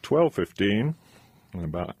closes at 12:15, in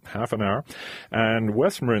about half an hour, and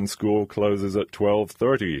West Marin School closes at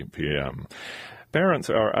 12:30 p.m. Parents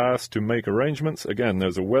are asked to make arrangements. Again,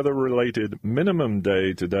 there's a weather-related minimum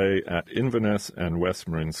day today at Inverness and West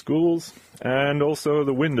Marin schools. And also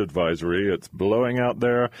the wind advisory. It's blowing out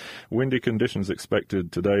there. Windy conditions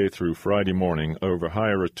expected today through Friday morning over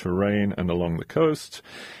higher terrain and along the coast.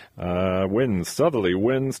 Winds, southerly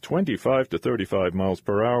winds 25 to 35 miles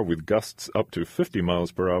per hour with gusts up to 50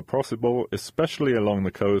 miles per hour possible, especially along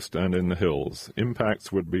the coast and in the hills.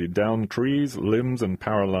 Impacts would be down trees, limbs and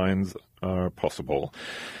power lines are possible.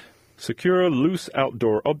 Secure loose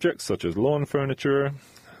outdoor objects such as lawn furniture.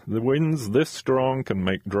 The winds this strong can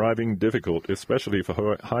make driving difficult, especially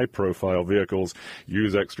for high-profile vehicles.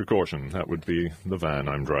 Use extra caution. That would be the van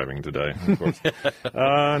I'm driving today, of course.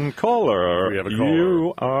 And caller, We have a caller.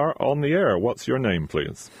 you are on the air. What's your name,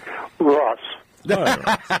 please? Ross.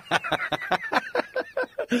 Hi,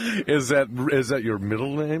 Is that your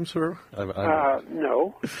middle name, sir?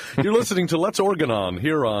 No. You're listening to Let's Organon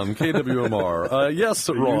here on KWMR. Yes,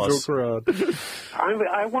 Ross.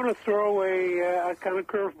 I want to throw a kind of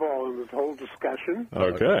curveball in this whole discussion.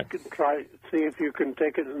 Okay. You can see if you can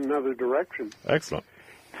take it in another direction. Excellent.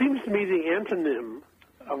 Seems to me the antonym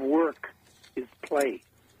of work is play.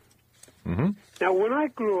 Mm-hmm. Now, when I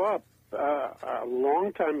grew up a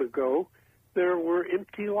long time ago, there were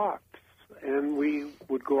empty lots, and we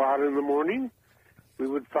would go out in the morning. We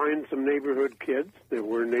would find some neighborhood kids. There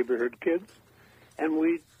were neighborhood kids, and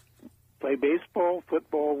we'd play baseball,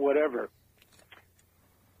 football, whatever.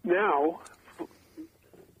 Now,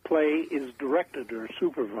 play is directed or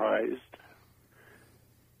supervised,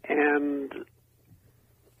 and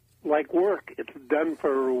like work, it's done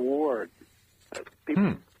for a reward.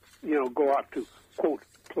 People, go out to, quote,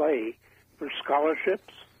 play for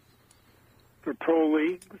scholarships, for pro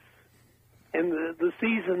leagues, and the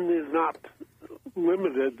season is not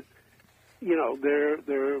limited.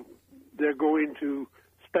 They're going to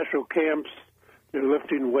special camps, they're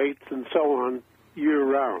lifting weights and so on year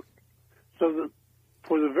round. So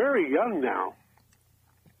for the very young now,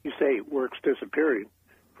 you say work's disappearing.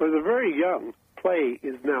 For the very young, play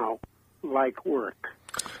is now like work.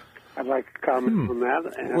 I'd like to comment on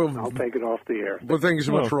that, and I'll take it off the air. Well, thank you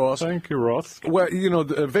so much, Ross. Thank you, Ross. Well,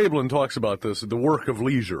 Veblen talks about this, the work of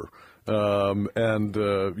leisure. But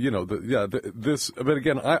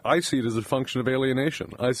again, I see it as a function of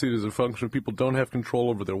alienation. I see it as a function of people don't have control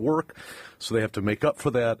over their work, so they have to make up for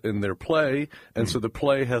that in their play, and so the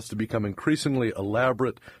play has to become increasingly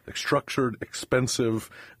elaborate, structured, expensive,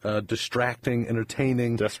 distracting,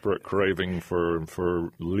 entertaining. Desperate craving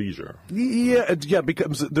for leisure. Yeah,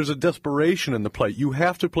 because there's a desperation in the play. You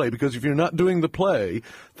have to play, because if you're not doing the play,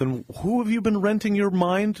 then who have you been renting your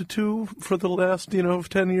mind to for the last,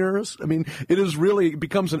 10 years? I mean, it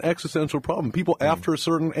becomes an existential problem. People after a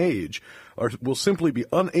certain age will simply be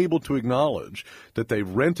unable to acknowledge that they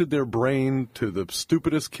rented their brain to the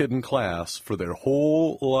stupidest kid in class for their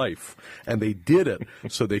whole life, and they did it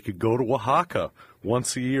so they could go to Oaxaca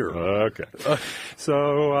once a year. Okay.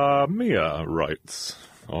 So Mia writes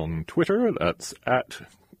on Twitter, that's at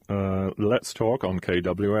Let's Talk on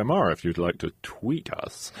KWMR if you'd like to tweet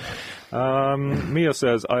us. Mia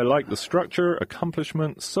says, I like the structure,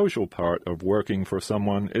 accomplishment, social part of working for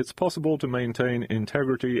someone. It's possible to maintain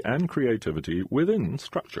integrity and creativity within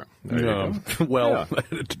structure.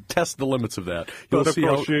 Test the limits of that. But of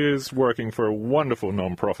course, she is working for a wonderful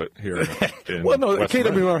nonprofit here in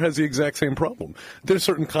KWMR has the exact same problem. There's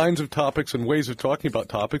certain kinds of topics and ways of talking about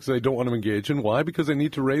topics they don't want to engage in. Why? Because they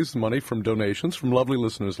need to raise the money from donations from lovely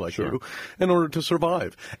listeners like you in order to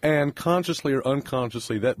survive. And consciously or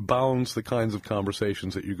unconsciously, that bounds the kinds of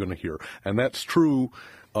conversations that you're going to hear. And that's true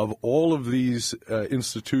of all of these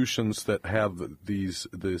institutions that have these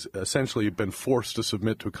essentially been forced to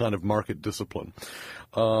submit to a kind of market discipline.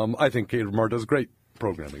 I think KWMR does great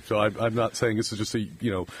programming. So I'm not saying this is just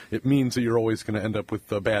it means that you're always going to end up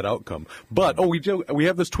with a bad outcome. But, we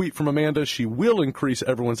have this tweet from Amanda. She will increase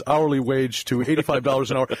everyone's hourly wage to $85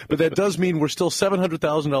 an hour. But that does mean we're still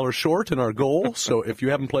 $700,000 short in our goal. So if you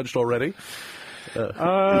haven't pledged already.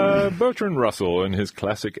 Bertrand Russell, in his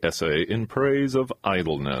classic essay In Praise of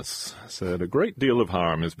Idleness, said, a great deal of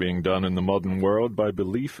harm is being done in the modern world by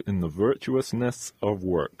belief in the virtuousness of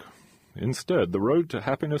work. Instead, the road to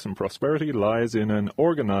happiness and prosperity lies in an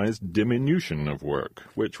organized diminution of work,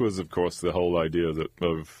 which was, of course, the whole idea that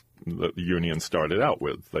the union started out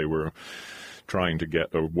with. They were trying to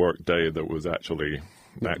get a work day that was actually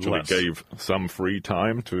gave some free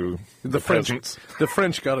time to the peasants. The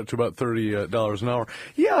French got it to about $30 an hour.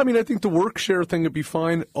 Yeah, I mean, I think the work share thing would be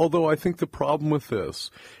fine, although I think the problem with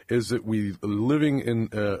this is that we're living in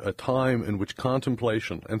a time in which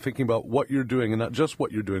contemplation and thinking about what you're doing, and not just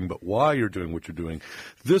what you're doing, but why you're doing what you're doing,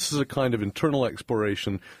 this is a kind of internal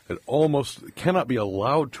exploration that almost cannot be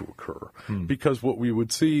allowed to occur, because what we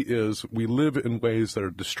would see is we live in ways that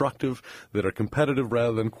are destructive, that are competitive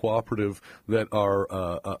rather than cooperative, that are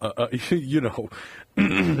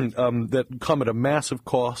that come at a massive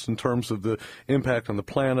cost in terms of the impact on the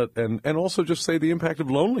planet, and also just say the impact of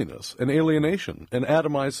loneliness and alienation, an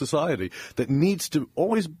atomized society that needs to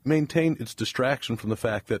always maintain its distraction from the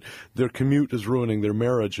fact that their commute is ruining their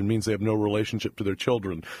marriage and means they have no relationship to their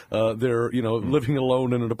children. They're living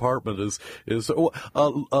alone in an apartment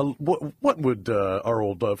what would our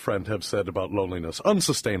old friend have said about loneliness?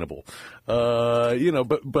 Unsustainable.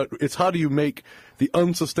 But it's how do you make the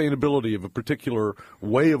unsustainability of a particular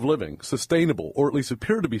way of living sustainable, or at least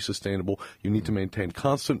appear to be sustainable? You need to maintain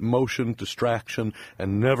constant motion, distraction,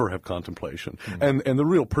 and never have contemplation. And the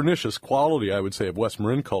real pernicious quality, I would say, of West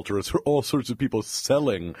Marin culture is there are all sorts of people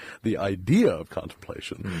selling the idea of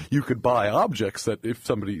contemplation. You could buy objects that, if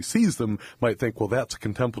somebody sees them, might think, well, that's a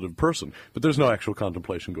contemplative person. But there's no actual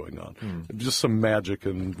contemplation going on. Just some magic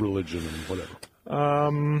and religion and whatever.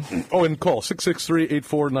 And call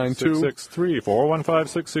 663-8492.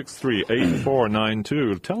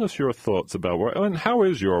 415-663-8492. Tell us your thoughts about work. And how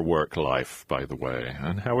is your work life, by the way?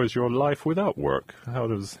 And how is your life without work? How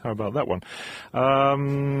about that one?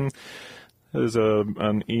 There's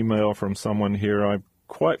an email from someone here. I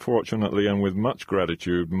quite fortunately and with much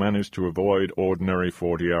gratitude managed to avoid ordinary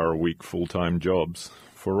 40-hour-a-week full-time jobs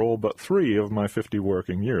for all but 3 of my 50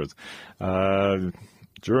 working years.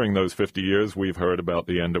 During those 50 years, we've heard about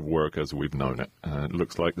the end of work as we've known it. It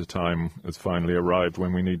looks like the time has finally arrived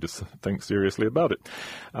when we need to think seriously about it.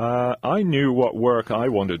 I knew what work I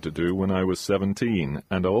wanted to do when I was 17,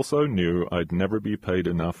 and also knew I'd never be paid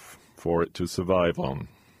enough for it to survive on.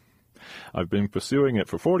 I've been pursuing it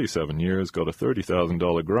for 47 years, got a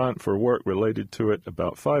 $30,000 grant for work related to it,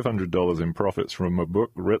 about $500 in profits from a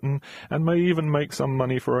book written, and may even make some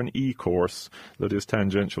money for an e-course that is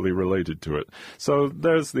tangentially related to it. So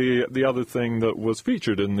there's the other thing that was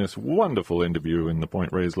featured in this wonderful interview in the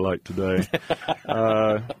Point Reyes Light today.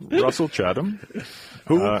 Russell Chatham,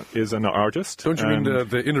 who is an artist. Don't you mean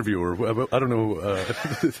the interviewer? I don't know.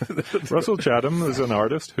 Russell Chatham is an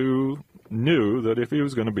artist who knew that if he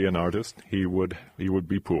was going to be an artist, he would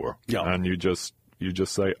be poor. Yeah. And you just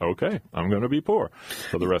say, okay, I'm going to be poor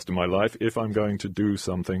for the rest of my life if I'm going to do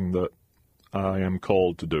something that I am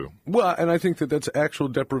called to do. Well, and I think that's actual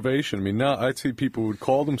deprivation. I mean, now I see people who would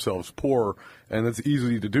call themselves poor, and that's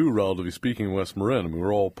easy to do, relatively speaking, in West Marin. I mean,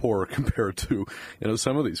 we're all poor compared to,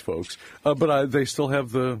 some of these folks. But they still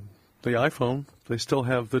have the iPhone. They still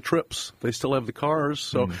have the trips. They still have the cars.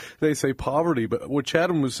 So they say poverty. But what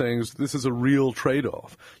Chatham was saying is this is a real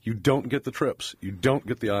trade-off. You don't get the trips. You don't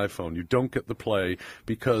get the iPhone. You don't get the play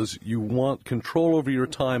because you want control over your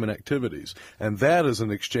time and activities. And that is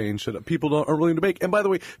an exchange that people aren't willing to make. And by the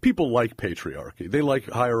way, people like patriarchy. They like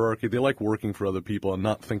hierarchy. They like working for other people and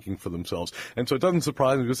not thinking for themselves. And so it doesn't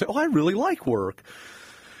surprise me to say, I really like work.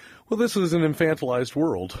 Well, this is an infantilized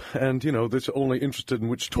world, and, that's only interested in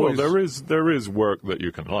which toys... Well, there is work that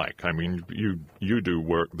you can like. I mean, you do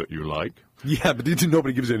work that you like. Yeah, but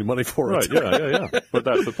nobody gives you any money for it. Right, yeah. But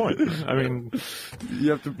that's the point. I mean,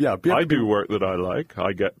 I do work that I like.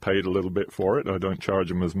 I get paid a little bit for it. I don't charge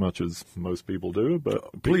them as much as most people do,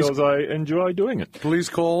 but because I enjoy doing it. Please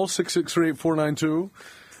call 663-8492.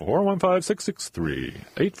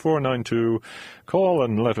 415-663-8492. Call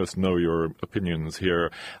and let us know your opinions here.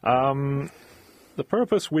 The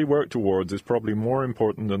purpose we work towards is probably more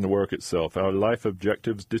important than the work itself. Our life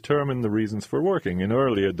objectives determine the reasons for working. In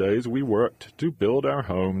earlier days, we worked to build our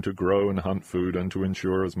home, to grow and hunt food, and to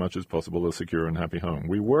ensure as much as possible a secure and happy home.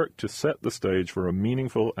 We worked to set the stage for a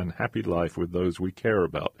meaningful and happy life with those we care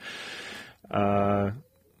about.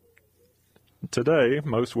 Today,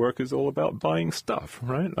 most work is all about buying stuff,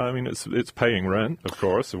 right? I mean, it's paying rent, of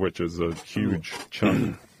course, which is a huge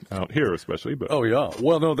chunk out here especially. But oh, yeah.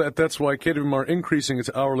 Well, no, that's why Caterham are increasing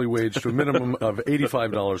its hourly wage to a minimum of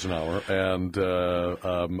 $85 an hour. And,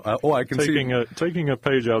 I can taking a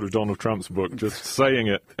page out of Donald Trump's book, just saying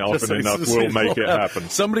it often enough will make it happen.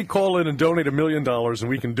 Somebody call in and donate $1 million and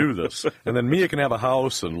we can do this. And then Mia can have a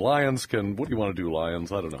house and Lions can, what do you want to do,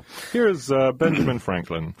 Lions? I don't know. Here's Benjamin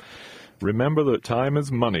Franklin. Remember that time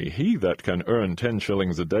is money. He that can earn 10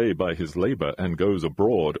 shillings a day by his labour and goes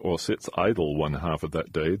abroad or sits idle one half of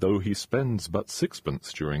that day, though he spends but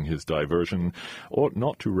sixpence during his diversion, ought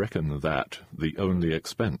not to reckon that the only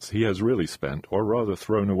expense he has really spent, or rather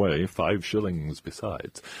thrown away, 5 shillings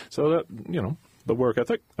besides. So that, the work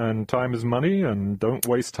ethic, and time is money, and don't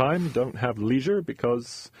waste time, don't have leisure,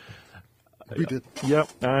 because... We did. Yeah,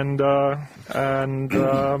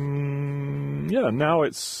 now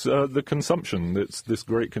it's the consumption. It's this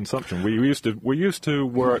great consumption. We used to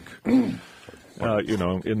work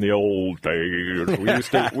In the old days,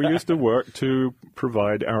 we used to work to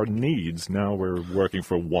provide our needs. Now we're working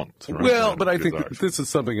for wants. Right? Well, but I think this is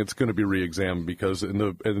something that's going to be re-examined because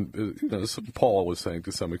as Paul was saying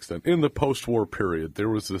to some extent, in the post-war period, there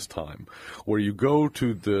was this time where you go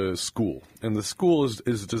to the school, and the school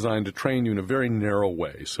is designed to train you in a very narrow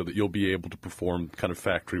way so that you'll be able to perform kind of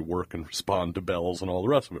factory work and respond to bells and all the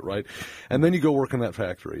rest of it, right? And then you go work in that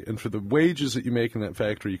factory, and for the wages that you make in that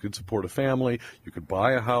factory, you could support a family, you could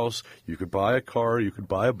buy a house, you could buy a car, you could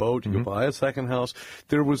buy a boat, you could buy a second house.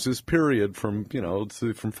 There was this period from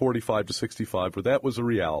 45 to 65 where that was a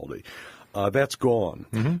reality. That's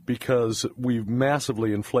gone because we've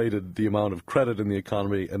massively inflated the amount of credit in the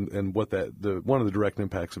economy, and what one of the direct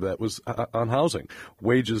impacts of that was on housing.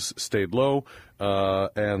 Wages stayed low,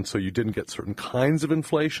 and so you didn't get certain kinds of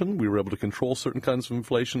inflation. We were able to control certain kinds of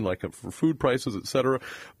inflation, like for food prices, et cetera,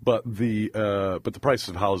 but the prices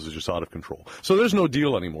of houses are just out of control. So there's no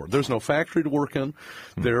deal anymore. There's no factory to work in.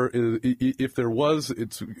 There is, if there was, are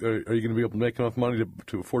you going to be able to make enough money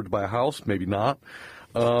to afford to buy a house? Maybe not.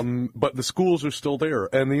 But the schools are still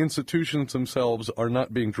there, and the institutions themselves are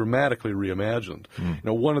not being dramatically reimagined.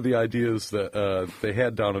 One of the ideas that they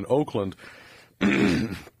had down in Oakland,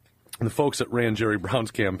 the folks that ran Jerry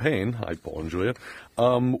Brown's campaign, hi Paul and Julia,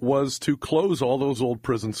 was to close all those old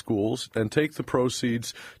prison schools and take the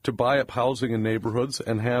proceeds to buy up housing in neighborhoods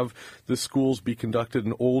and have the schools be conducted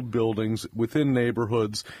in old buildings within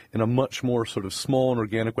neighborhoods in a much more sort of small and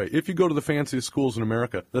organic way. If you go to the fanciest schools in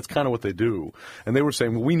America, that's kind of what they do. And they were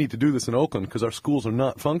saying, well, we need to do this in Oakland because our schools are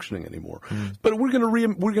not functioning anymore. But we're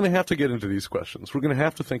going to have to get into these questions. We're going to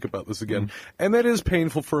have to think about this again. And that is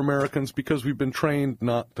painful for Americans because we've been trained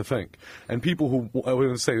not to think. And people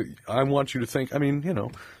who say, I want you to think, I mean,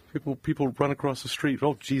 people run across the street.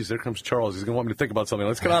 Oh, geez, there comes Charles. He's going to want me to think about something.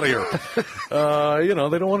 Let's get out of here. They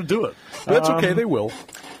don't want to do it. But that's okay. They will.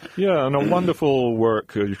 Yeah, and a wonderful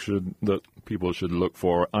work that people should look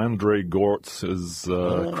for. Andre Gortz's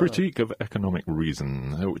Critique of Economic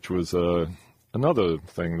Reason, which was another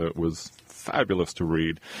thing that was fabulous to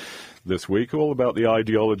read this week, all about the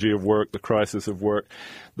ideology of work, the crisis of work.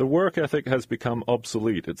 The work ethic has become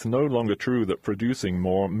obsolete. It's no longer true that producing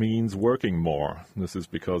more means working more. This is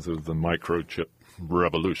because of the microchip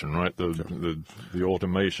revolution, right? The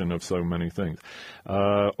automation of so many things.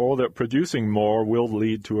 Or that producing more will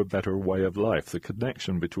lead to a better way of life. The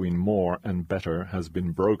connection between more and better has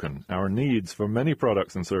been broken. Our needs for many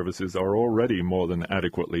products and services are already more than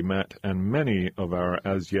adequately met, and many of our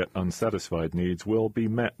as yet unsatisfied needs will be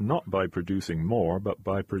met not by producing more, but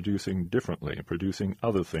by producing differently, producing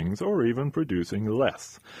other things, or even producing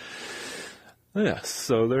less. Yes,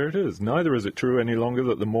 so there it is. Neither is it true any longer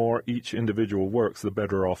that the more each individual works, the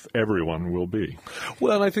better off everyone will be.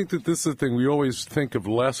 Well, and I think that this is the thing. We always think of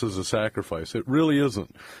less as a sacrifice. It really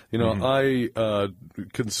isn't. I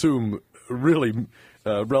consume really,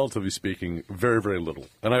 relatively speaking, very, very little.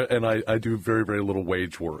 And I do very, very little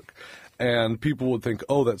wage work. And people would think,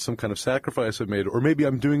 oh, that's some kind of sacrifice I've made, or maybe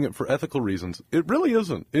I'm doing it for ethical reasons. It really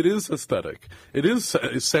isn't. It is aesthetic. It is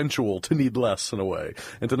sensual to need less in a way,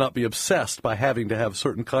 and to not be obsessed by having to have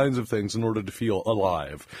certain kinds of things in order to feel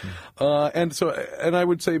alive. And I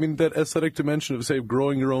would say, that aesthetic dimension of, say,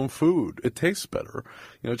 growing your own food, it tastes better.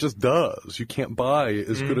 It just does. You can't buy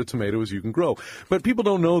as good a tomato as you can grow. But people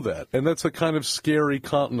don't know that, and that's a kind of scary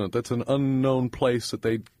continent. That's an unknown place that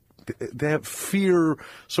they have fear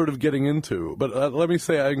sort of getting into. But let me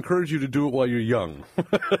say, I encourage you to do it while you're young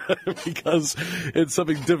because it's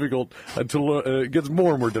something difficult to learn. It gets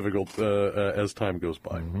more and more difficult as time goes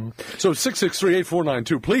by. So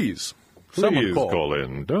 663-8492, please. Please call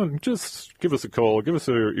in. Don't just give us a call. Give us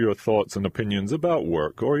your thoughts and opinions about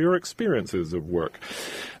work or your experiences of work.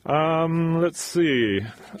 Let's see.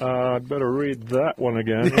 I'd better read that one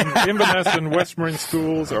again. Inverness and Westmoreland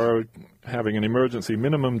schools are having an emergency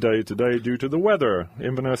minimum day today due to the weather.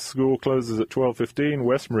 Inverness school closes at 12:15.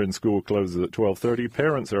 Westmoreland school closes at 12:30.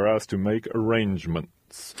 Parents are asked to make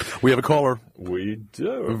arrangements. We have a caller. We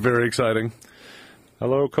do. Very exciting.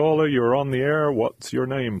 Hello, caller. You're on the air. What's your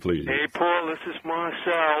name, please? Hey, Paul. This is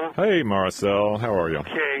Marcel. Hey, Marcel. How are you?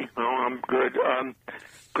 Okay. Oh, I'm good.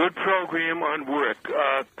 Good program on work.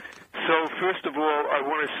 So, first of all, I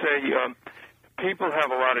want to say people have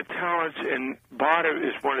a lot of talents, and barter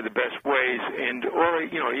is one of the best ways. And,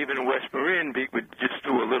 even in West Marin, we would just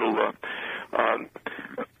do a little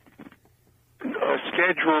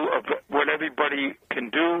schedule of what everybody can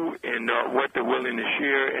do and what they're willing to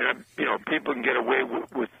share. And, people can get away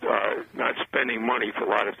with not spending money for a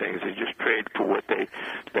lot of things. They just trade for what they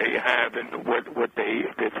have and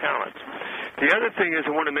their talents. The other thing is I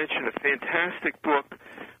want to mention a fantastic book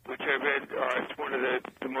which I read. It's one of the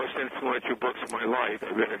most influential books of my life.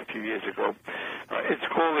 I read it a few years ago. It's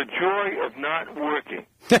called The Joy of Not Working.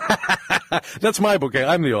 That's my book.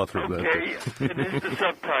 I'm the author of that. Okay, and this is the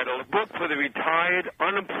subtitle: A Book for the Retired,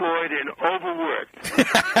 Unemployed, and Overworked.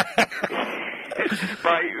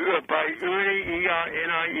 by Ernie,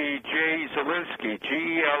 E-R-N-I-E, J. Zelinsky,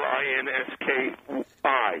 G-E-L-I-N-S-K-I.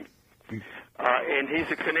 And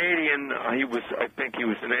he's a Canadian. I think he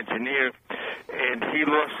was an engineer, and he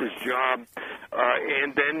lost his job.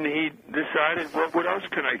 And then he decided, well, what else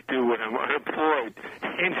can I do when I'm unemployed?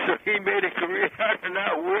 And so he made a career out of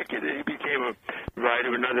not working, and he became a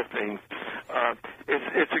writer and other things.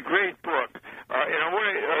 It's a great book. And I want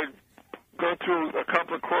to go through a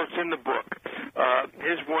couple of quotes in the book.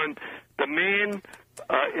 Here's one. That man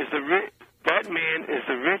is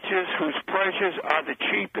the richest whose pleasures are the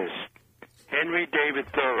cheapest. Henry David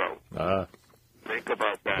Thoreau. Think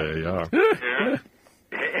about that. There you are. Yeah.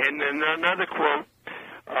 And then another quote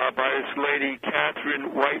by this lady,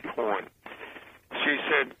 Catherine Whitehorn. She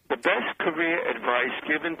said, the best career advice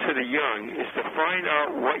given to the young is to find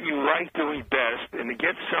out what you like doing best and to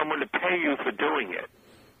get someone to pay you for doing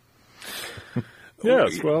it.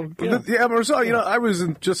 Yes, well, yeah, Marcel, I was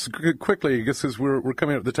just quickly, I guess, as we're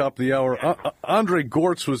coming at the top of the hour, Andre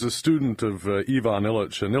Gortz was a student of Ivan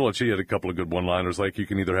Illich, and Illich, he had a couple of good one-liners, like you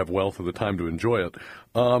can either have wealth or the time to enjoy it.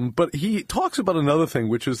 But he talks about another thing,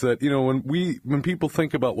 which is that, when people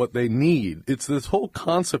think about what they need, it's this whole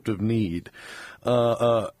concept of need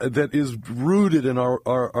that is rooted in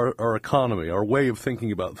our economy, our way of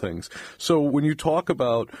thinking about things. So when you talk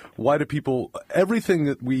about why do people, everything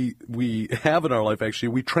that we have in our life, actually,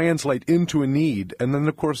 we translate into a need, and then,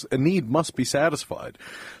 of course, a need must be satisfied.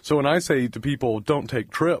 So when I say to people, don't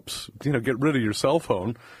take trips, get rid of your cell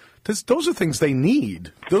phone, those are things they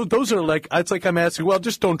need. Those are like, it's like I'm asking, well,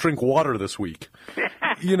 just don't drink water this week.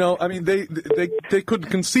 I mean, they couldn't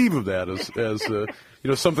conceive of that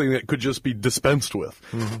as something that could just be dispensed with.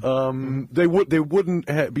 Mm-hmm. They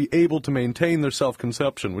wouldn't be able to maintain their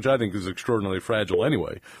self-conception, which I think is extraordinarily fragile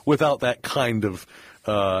anyway, without that kind of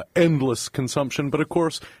endless consumption. But of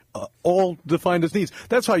course, all defined as needs.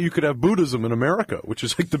 That's how you could have Buddhism in America, which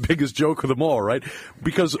is like the biggest joke of them all, right?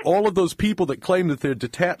 Because all of those people that claim that they're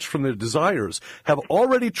detached from their desires have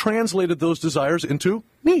already translated those desires into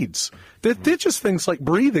needs. They're just things like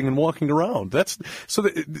breathing and walking around. So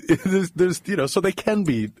they can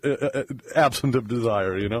be absent of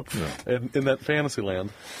desire, in that fantasy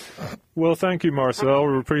land. Well, thank you, Marcel.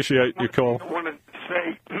 We appreciate your call. I want to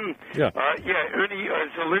say, Ernie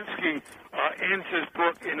Zelinsky ends his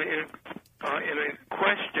book in a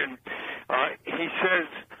question. He says,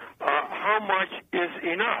 how much is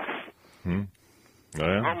enough?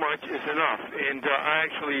 Yeah. How much is enough? And I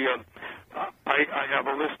actually, I have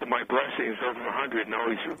a list of my blessings, over 100, and I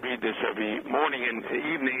always read this every morning and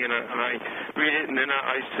evening, and I read it, and then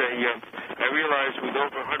I say, I realize with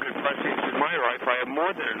over 100 blessings in my life, I have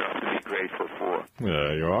more than enough to be grateful for.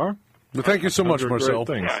 There you are. Well, thank you so much, Marcel.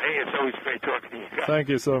 Hey, it's always great talking to you guys. Thank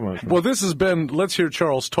you so much. Well, this has been Let's Hear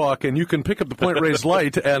Charles Talk, and you can pick up the Point Raised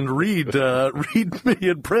Light and read me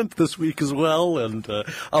in print this week as well, and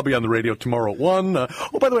I'll be on the radio tomorrow at 1.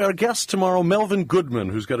 By the way, our guest tomorrow, Melvin Goodman,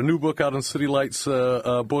 who's got a new book out on City Lights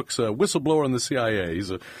books, Whistleblower in the CIA. He's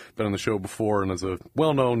been on the show before and is a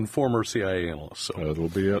well-known former CIA analyst. So it'll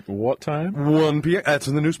be at what time? 1 p.m. That's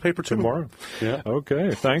in the newspaper tomorrow. Yeah.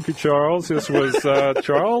 Okay. Thank you, Charles. This was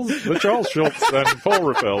Charles Schultz and Paul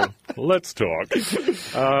Raffel. Let's talk.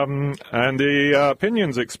 And the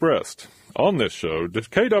opinions expressed on this show,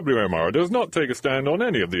 KWMR does not take a stand on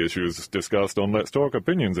any of the issues discussed on Let's Talk.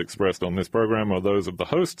 Opinions expressed on this program are those of the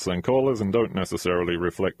hosts and callers and don't necessarily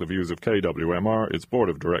reflect the views of KWMR, its board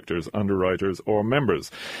of directors, underwriters, or members.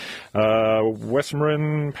 West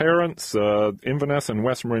Marin parents, Inverness and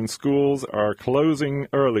West Marin schools are closing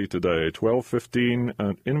early today, 12:15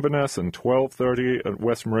 at Inverness and 12:30 at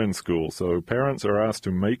West Marin School. So parents are asked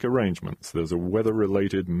to make arrangements. There's a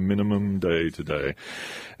weather-related minimum day today.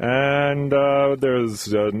 And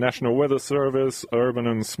there's National Weather Service, urban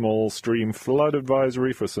and small stream flood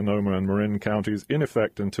advisory for Sonoma and Marin counties in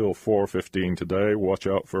effect until 4:15 today. Watch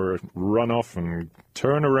out for runoff and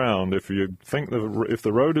turn around. If you think if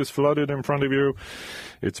the road is flooded in front of you,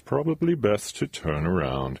 it's probably best to turn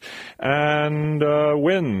around. And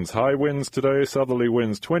winds, high winds today, southerly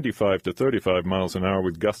winds 25 to 35 miles an hour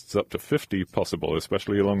with gusts up to 50 possible,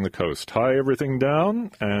 especially along the coast. Tie everything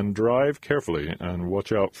down and drive carefully and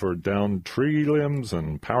watch out for down tree limbs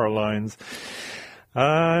and power lines.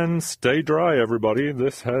 And stay dry, everybody.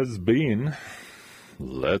 This has been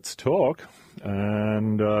Let's Talk.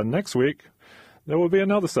 And next week, there will be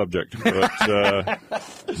another subject, but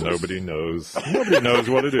nobody knows. Nobody knows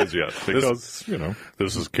what it is yet because,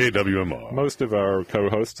 This is KWMR. most of our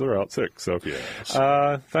co-hosts are out sick. So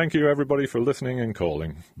Yes. thank you, everybody, for listening and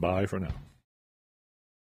calling. Bye for now.